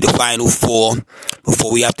gritty, the final four,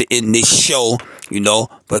 before we have to end this show, you know.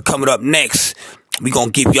 But coming up next, we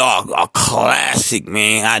gonna give y'all a classic,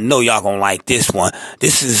 man. I know y'all gonna like this one.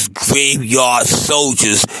 This is Graveyard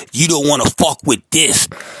Soldiers. You don't wanna fuck with this.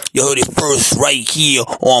 You heard it first right here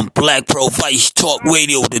on Black Pearl Vice Talk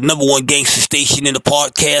Radio, the #1 gangster station in the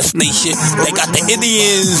podcast nation. They got the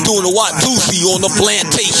Indians doing the Watusi on the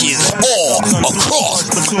plantations all across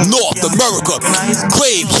North America.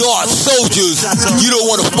 Graveyard Soldiers. You don't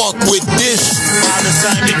wanna fuck with this.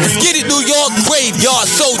 Let's get it, New York. Graveyard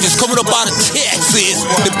Soldiers coming up out of Texas,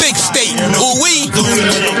 the big state. Ooh, we.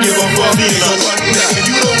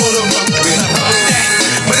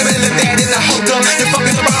 But I'm in the dad in the hold up. You're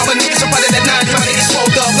fucking around with niggas. Somebody that 9 trying to get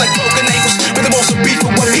swelled up like broken ankles. With the most of beef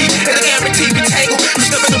with 1 beat. And I guarantee you tangle. You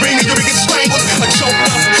step in the ring and you get strangled or choked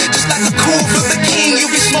up. Just like a cool for the king, you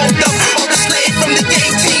be smoked up. All the slave from the gay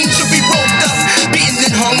teams, you be roped up. Beaten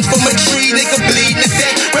and hung from a tree, they could bleed to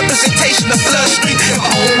death. Representation of blood street. In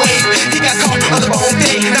my own way, he got caught on the wrong thing.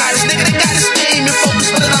 day. Nah, this nigga that got his name and focus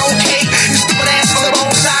for the long K. His stupid ass on the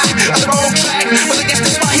wrong side, on the wrong track. But I guess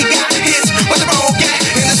that's why he got hits with the wrong guy.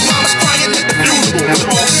 And his mama's crying at the funeral with the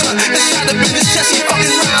wrong son. That shot up in his chest, he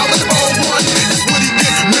fucking round with the wrong one. That's what he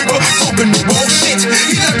did, nigga, talking the wrong shit.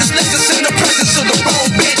 He learned his lessons in the presence of the wrong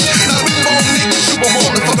bitch. Now we the wrong niggas you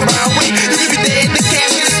want to fuck around with. You can be dead in the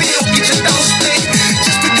casket and still get your nose split.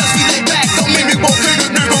 Just because we lay back don't mean we won't take a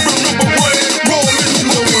nigga remember what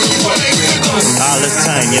all this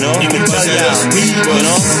time, you know, you can tell you know.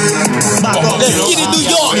 Let's get it, New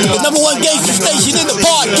York, the number one gangster station in the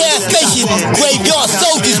podcast station. Graveyard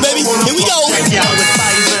Soldiers, baby. Here we go. Yeah, with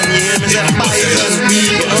Bison,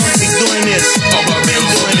 he's doing this. Been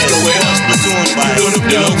doing this. Platoon fight.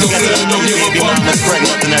 You know, we got the baby mama's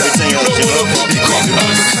pregnant and everything else, you know. You call me all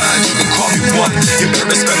the time, you can call me one. You better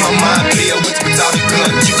respect my mind, player without a gun.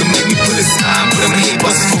 You can make me put a sign, put in my head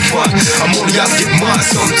busters for fun. I'm only out to get mine,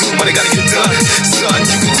 so I'm doing what I gotta get done. Son,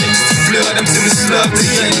 you can take this blood, I'm sending this love to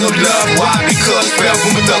you, ain't no love. Why? Because forever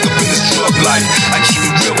I'm a thug up in this drug life. I keep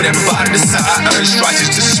it real with everybody this side. I earn stripes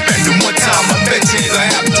just to suspend it one time. I bet you I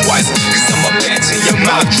happen twice, cause I'm a bitch in your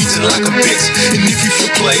mouth, treat you like a bitch. And if you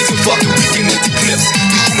feel plays and fucking we can empty clips,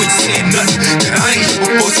 cause you ain't saying nothing, then I ain't here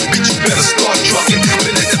before, so bitch you better start trucking.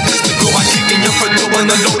 But let the pistol go, I kick in your front door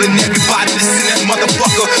and unloading everybody that's in that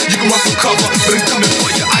motherfucker. You can run for cover, but I'm coming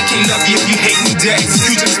for you. I can't love you if you hate me, dad.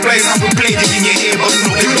 So you just play, I'm gonna play you in your head, but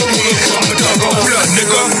no hero. I'm a dog on blood,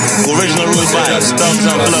 nigga. Original Rude Vibes, thumbs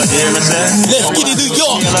on blood, you hear me say? Let's get it, New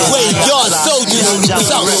York, Graveyard Soldiers,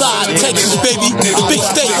 Southside, Texas, baby, the big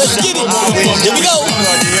state. Let's get it. Here we go.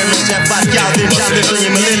 Back out there, champions in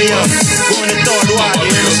your millennium. Going to third ward,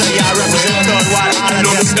 you hear me say? I represent third ward. All of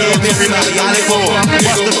them scale, everybody, all they go.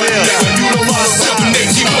 What's the bill? You know what?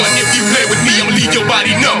 781. If you play with me, I'ma leave your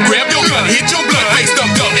body numb. Grab your gun, hit your blood, face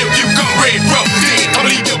thumbed up. If you come red from dead, I'ma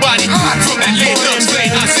leave your body from that land up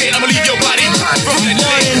slave. I said I'ma leave your body from that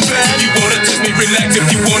land. If you wanna test me, relax. If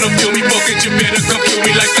you wanna feel me, fuck it, you better come kill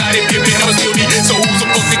me like I did. If it was guilty, so who's the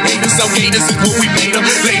fucking haters? Okay, this is what we made up.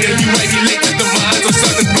 Later, you might relate to the minds of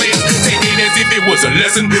southern players. Take it as if it was a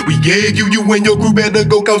lesson we gave you. You and your crew better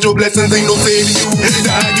go count your blessings. Ain't no say to you.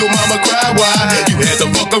 Die, your mama cry, why? You had to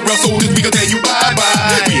fuck around soldiers, we gon' tell you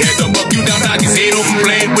bye-bye. We had to fuck you down, knock his head off and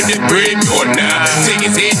playing with that bread or now. Take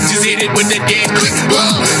his head, just hit it with that gas click.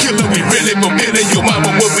 Killer, we really fulfilling your mama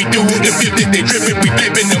what we do. The 50, they tripping, we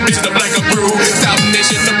flipping them bitches up like a brew. Stop them, they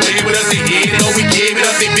shouldn't have played with us, they hit it, oh we gave it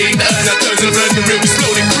up, they big to us. Our thugs are running real, we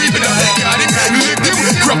slowly creeping up. Got it, licked him,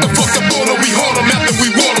 drop the fuck up on them, we hold them after we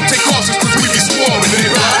want them. Take cautions, cause we be swarming.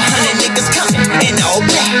 100 niggas coming in all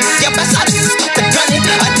black. Your best artist is fucking gunning,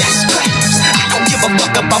 that's craps. I don't give a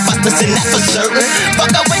fuck about busters and that's for certain.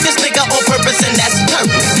 Fuck up with this nigga on purpose and that's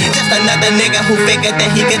purpose. Just another nigga who figured that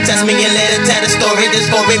he could test me and let it tell the story. This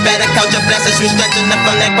story better count your blessings. We stretching up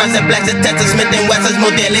from that cross and blacks and Texas, Smith and Wessons,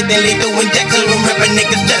 more deadly than lethal injections. Room ripping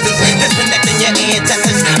niggas' dresses, disconnecting your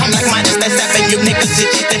antennas. I'm like minus that 7, you niggas shit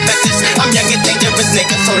defectors. I'm young and dangerous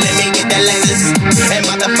nigga, so let me get that Lexus. And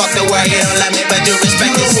motherfucker, where you don't like me, but you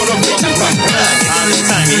respect this. Bitch, I'm from blood. All this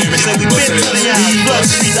time, you hear me say? We been telling y'all blood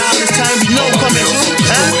street all this time. We know coming through,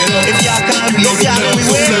 huh? If y'all can't be, if y'all know we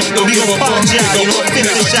win, we gon' punch y'all. You know,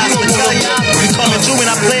 50 shots to tell y'all. We coming through, we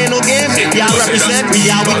not playing no games. Y'all represent,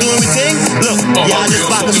 y'all we doing we thing. Look, y'all just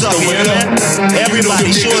back us up, you hear me?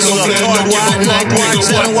 Everybody show us love. 3rd ward, 9th ward,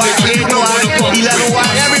 7th ward, 8th ward, 11th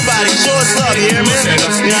ward. Everybody show us love, you hear me?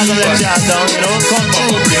 We're not gonna let y'all down, you know? Come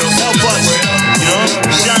through, help us, you know?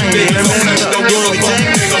 Shine, you hear me? Look, do what we think.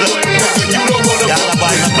 Look, y'all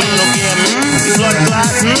about to play no game, blood clot,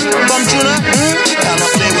 come through now, y'all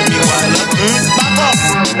not play with me, wild up, back up,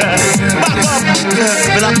 back up,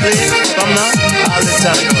 when I play, come now, all the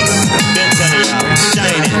time, been telling y'all,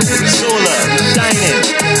 shining, solar, shining,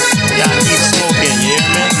 y'all keep smoking, you hear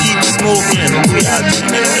me, keep smoking, we out,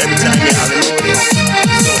 every time y'all load it,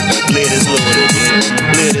 blade is loaded,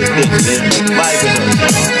 blade is good, vibe it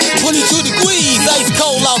up, 22 degrees, ice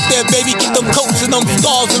cold out there, baby. Get them coats and them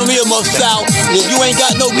scarves and them earmuffs out. And if you ain't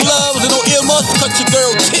got no gloves and no earmuffs, cut your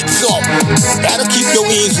girl tits off. That'll keep your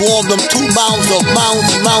ears warm. Them 2 pounds of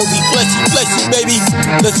moundsy, fleshy, baby.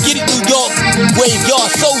 Let's get it, New York.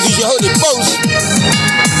 Graveyard Soldiers, you heard it first.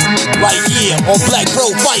 Right here on Black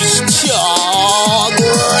Pro Vice Chug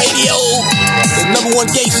Radio. The number one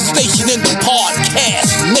gangster station in the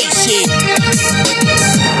podcast nation.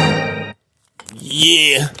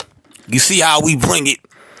 Yeah. You see how we bring it?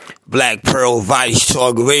 Black Pearl Vice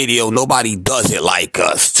Talk Radio. Nobody does it like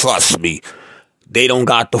us. Trust me. They don't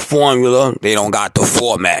got the formula. They don't got the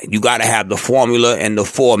format. You got to have the formula and the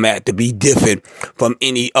format to be different from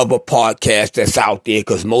any other podcast that's out there,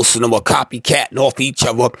 because most of them are copycatting off each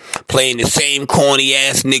other, playing the same corny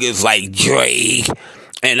ass niggas like Drake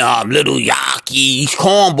and Little Yachty,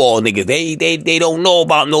 cornball niggas. They don't know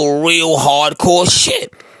about no real hardcore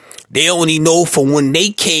shit. They only know from when they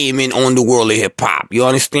came in on the world of hip hop. You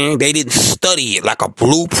understand? They didn't study it like a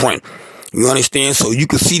blueprint. You understand? So you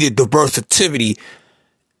can see the diversity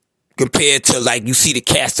compared to, like, you see the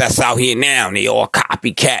cats that's out here now. And they all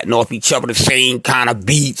copycatting off each other, the same kind of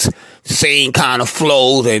beats, same kind of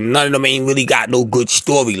flows, and none of them ain't really got no good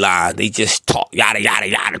storyline. They just talk yada, yada,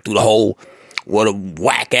 yada through the whole, what a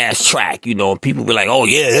whack-ass track, you know. And people be like, oh,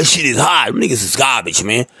 yeah, that shit is hot. Them niggas is garbage,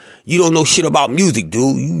 man. You don't know shit about music,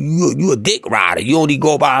 dude. You a dick rider. You only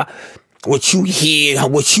go by what you hear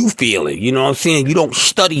and what you feeling. You know what I'm saying? You don't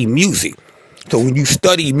study music. So when you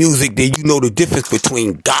study music, then you know the difference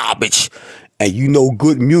between garbage and you know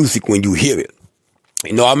good music when you hear it.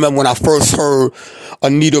 You know, I remember when I first heard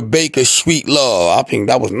Anita Baker's Sweet Love. I think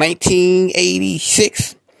that was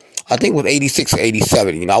 1986. I think it was 86 or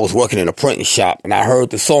 87. You know, I was working in a printing shop and I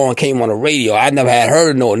heard the song came on the radio. I never had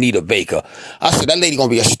heard no Anita Baker. I said, that lady gonna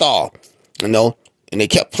be a star, you know. And they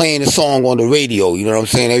kept playing the song on the radio, you know what I'm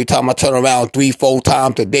saying? Every time I turn around 3-4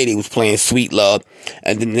 times a day, they was playing Sweet Love.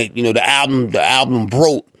 And then, you know, the album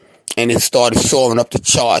broke and it started soaring up the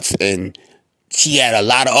charts. And she had a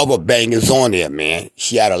lot of other bangers on there, man.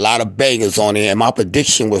 She had a lot of bangers on there. And my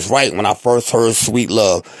prediction was right when I first heard Sweet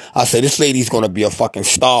Love. I said, this lady's going to be a fucking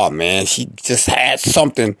star, man. She just had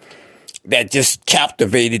something that just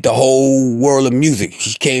captivated the whole world of music.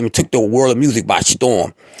 She came and took the world of music by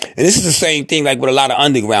storm. And this is the same thing like with a lot of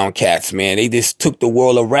underground cats, man. They just took the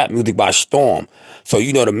world of rap music by storm. So,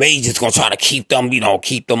 you know, the majors gonna try to keep them, you know,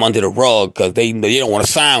 keep them under the rug because they don't want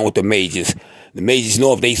to sign with the majors. The majors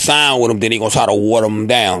know if they sign with them, then they gonna try to water them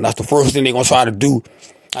down. That's the first thing they gonna try to do.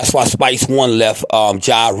 That's why Spice One left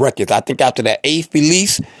Jive Records. I think after that 8th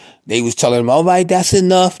release, they was telling them, all right, that's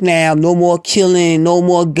enough now. No more killing, no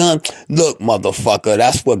more gun. Look, motherfucker,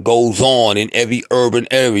 that's what goes on in every urban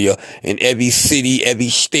area, in every city, every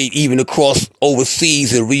state, even across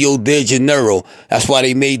overseas in Rio de Janeiro. That's why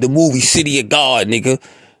they made the movie City of God, nigga.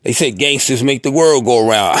 They say gangsters make the world go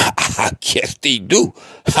around. I guess they do.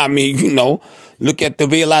 I mean, you know, look at the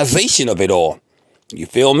realization of it all. You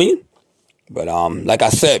feel me? But like I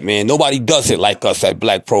said, man, nobody does it like us at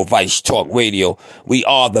Black Pro Vice Talk Radio. We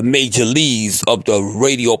are the major leads of the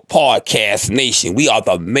radio podcast nation. We are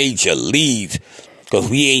the major leads because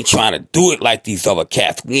we ain't trying to do it like these other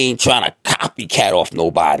cats. We ain't trying to copycat off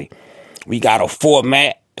nobody. We got a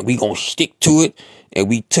format and we gonna stick to it. And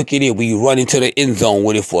we took it in. We run into the end zone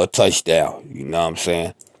with it for a touchdown. You know what I'm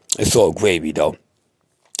saying? It's all gravy though.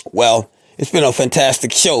 Well, it's been a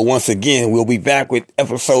fantastic show. Once again, we'll be back with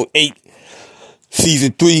episode 8.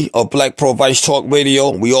 Season 3 of Black Pro Vice Talk Radio.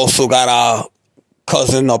 We also got our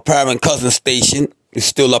parent cousin station. It's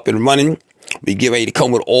still up and running. We get ready to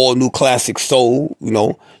come with all new classic soul, you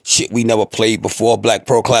know, shit we never played before. Black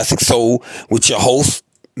Pro Classic Soul with your host,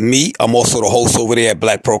 me. I'm also the host over there at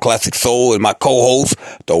Black Pro Classic Soul, and my co-host,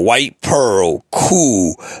 the White Pearl,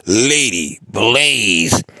 Cool Lady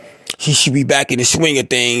Blaze. She should be back in the swing of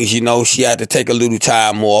things, you know. She had to take a little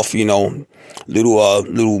time off, you know.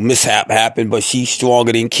 Little mishap happened, but she's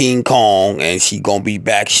stronger than King Kong, and she gonna be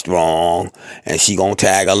back strong, and she gonna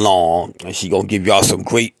tag along, and she gonna give y'all some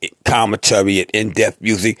great commentary and in-depth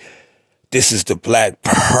music. This is the Black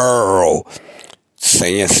Pearl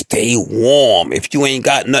saying stay warm. If you ain't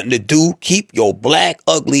got nothing to do, keep your black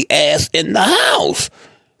ugly ass in the house.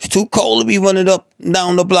 It's too cold to be running up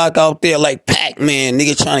down the block out there like Pac-Man,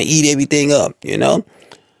 nigga trying to eat everything up, you know?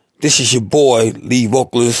 This is your boy, lead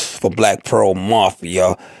vocalist for Black Pearl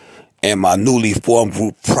Mafia and my newly formed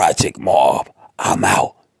group, Project Mob. I'm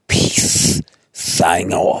out. Peace.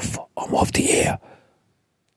 Sign off. I'm off the air.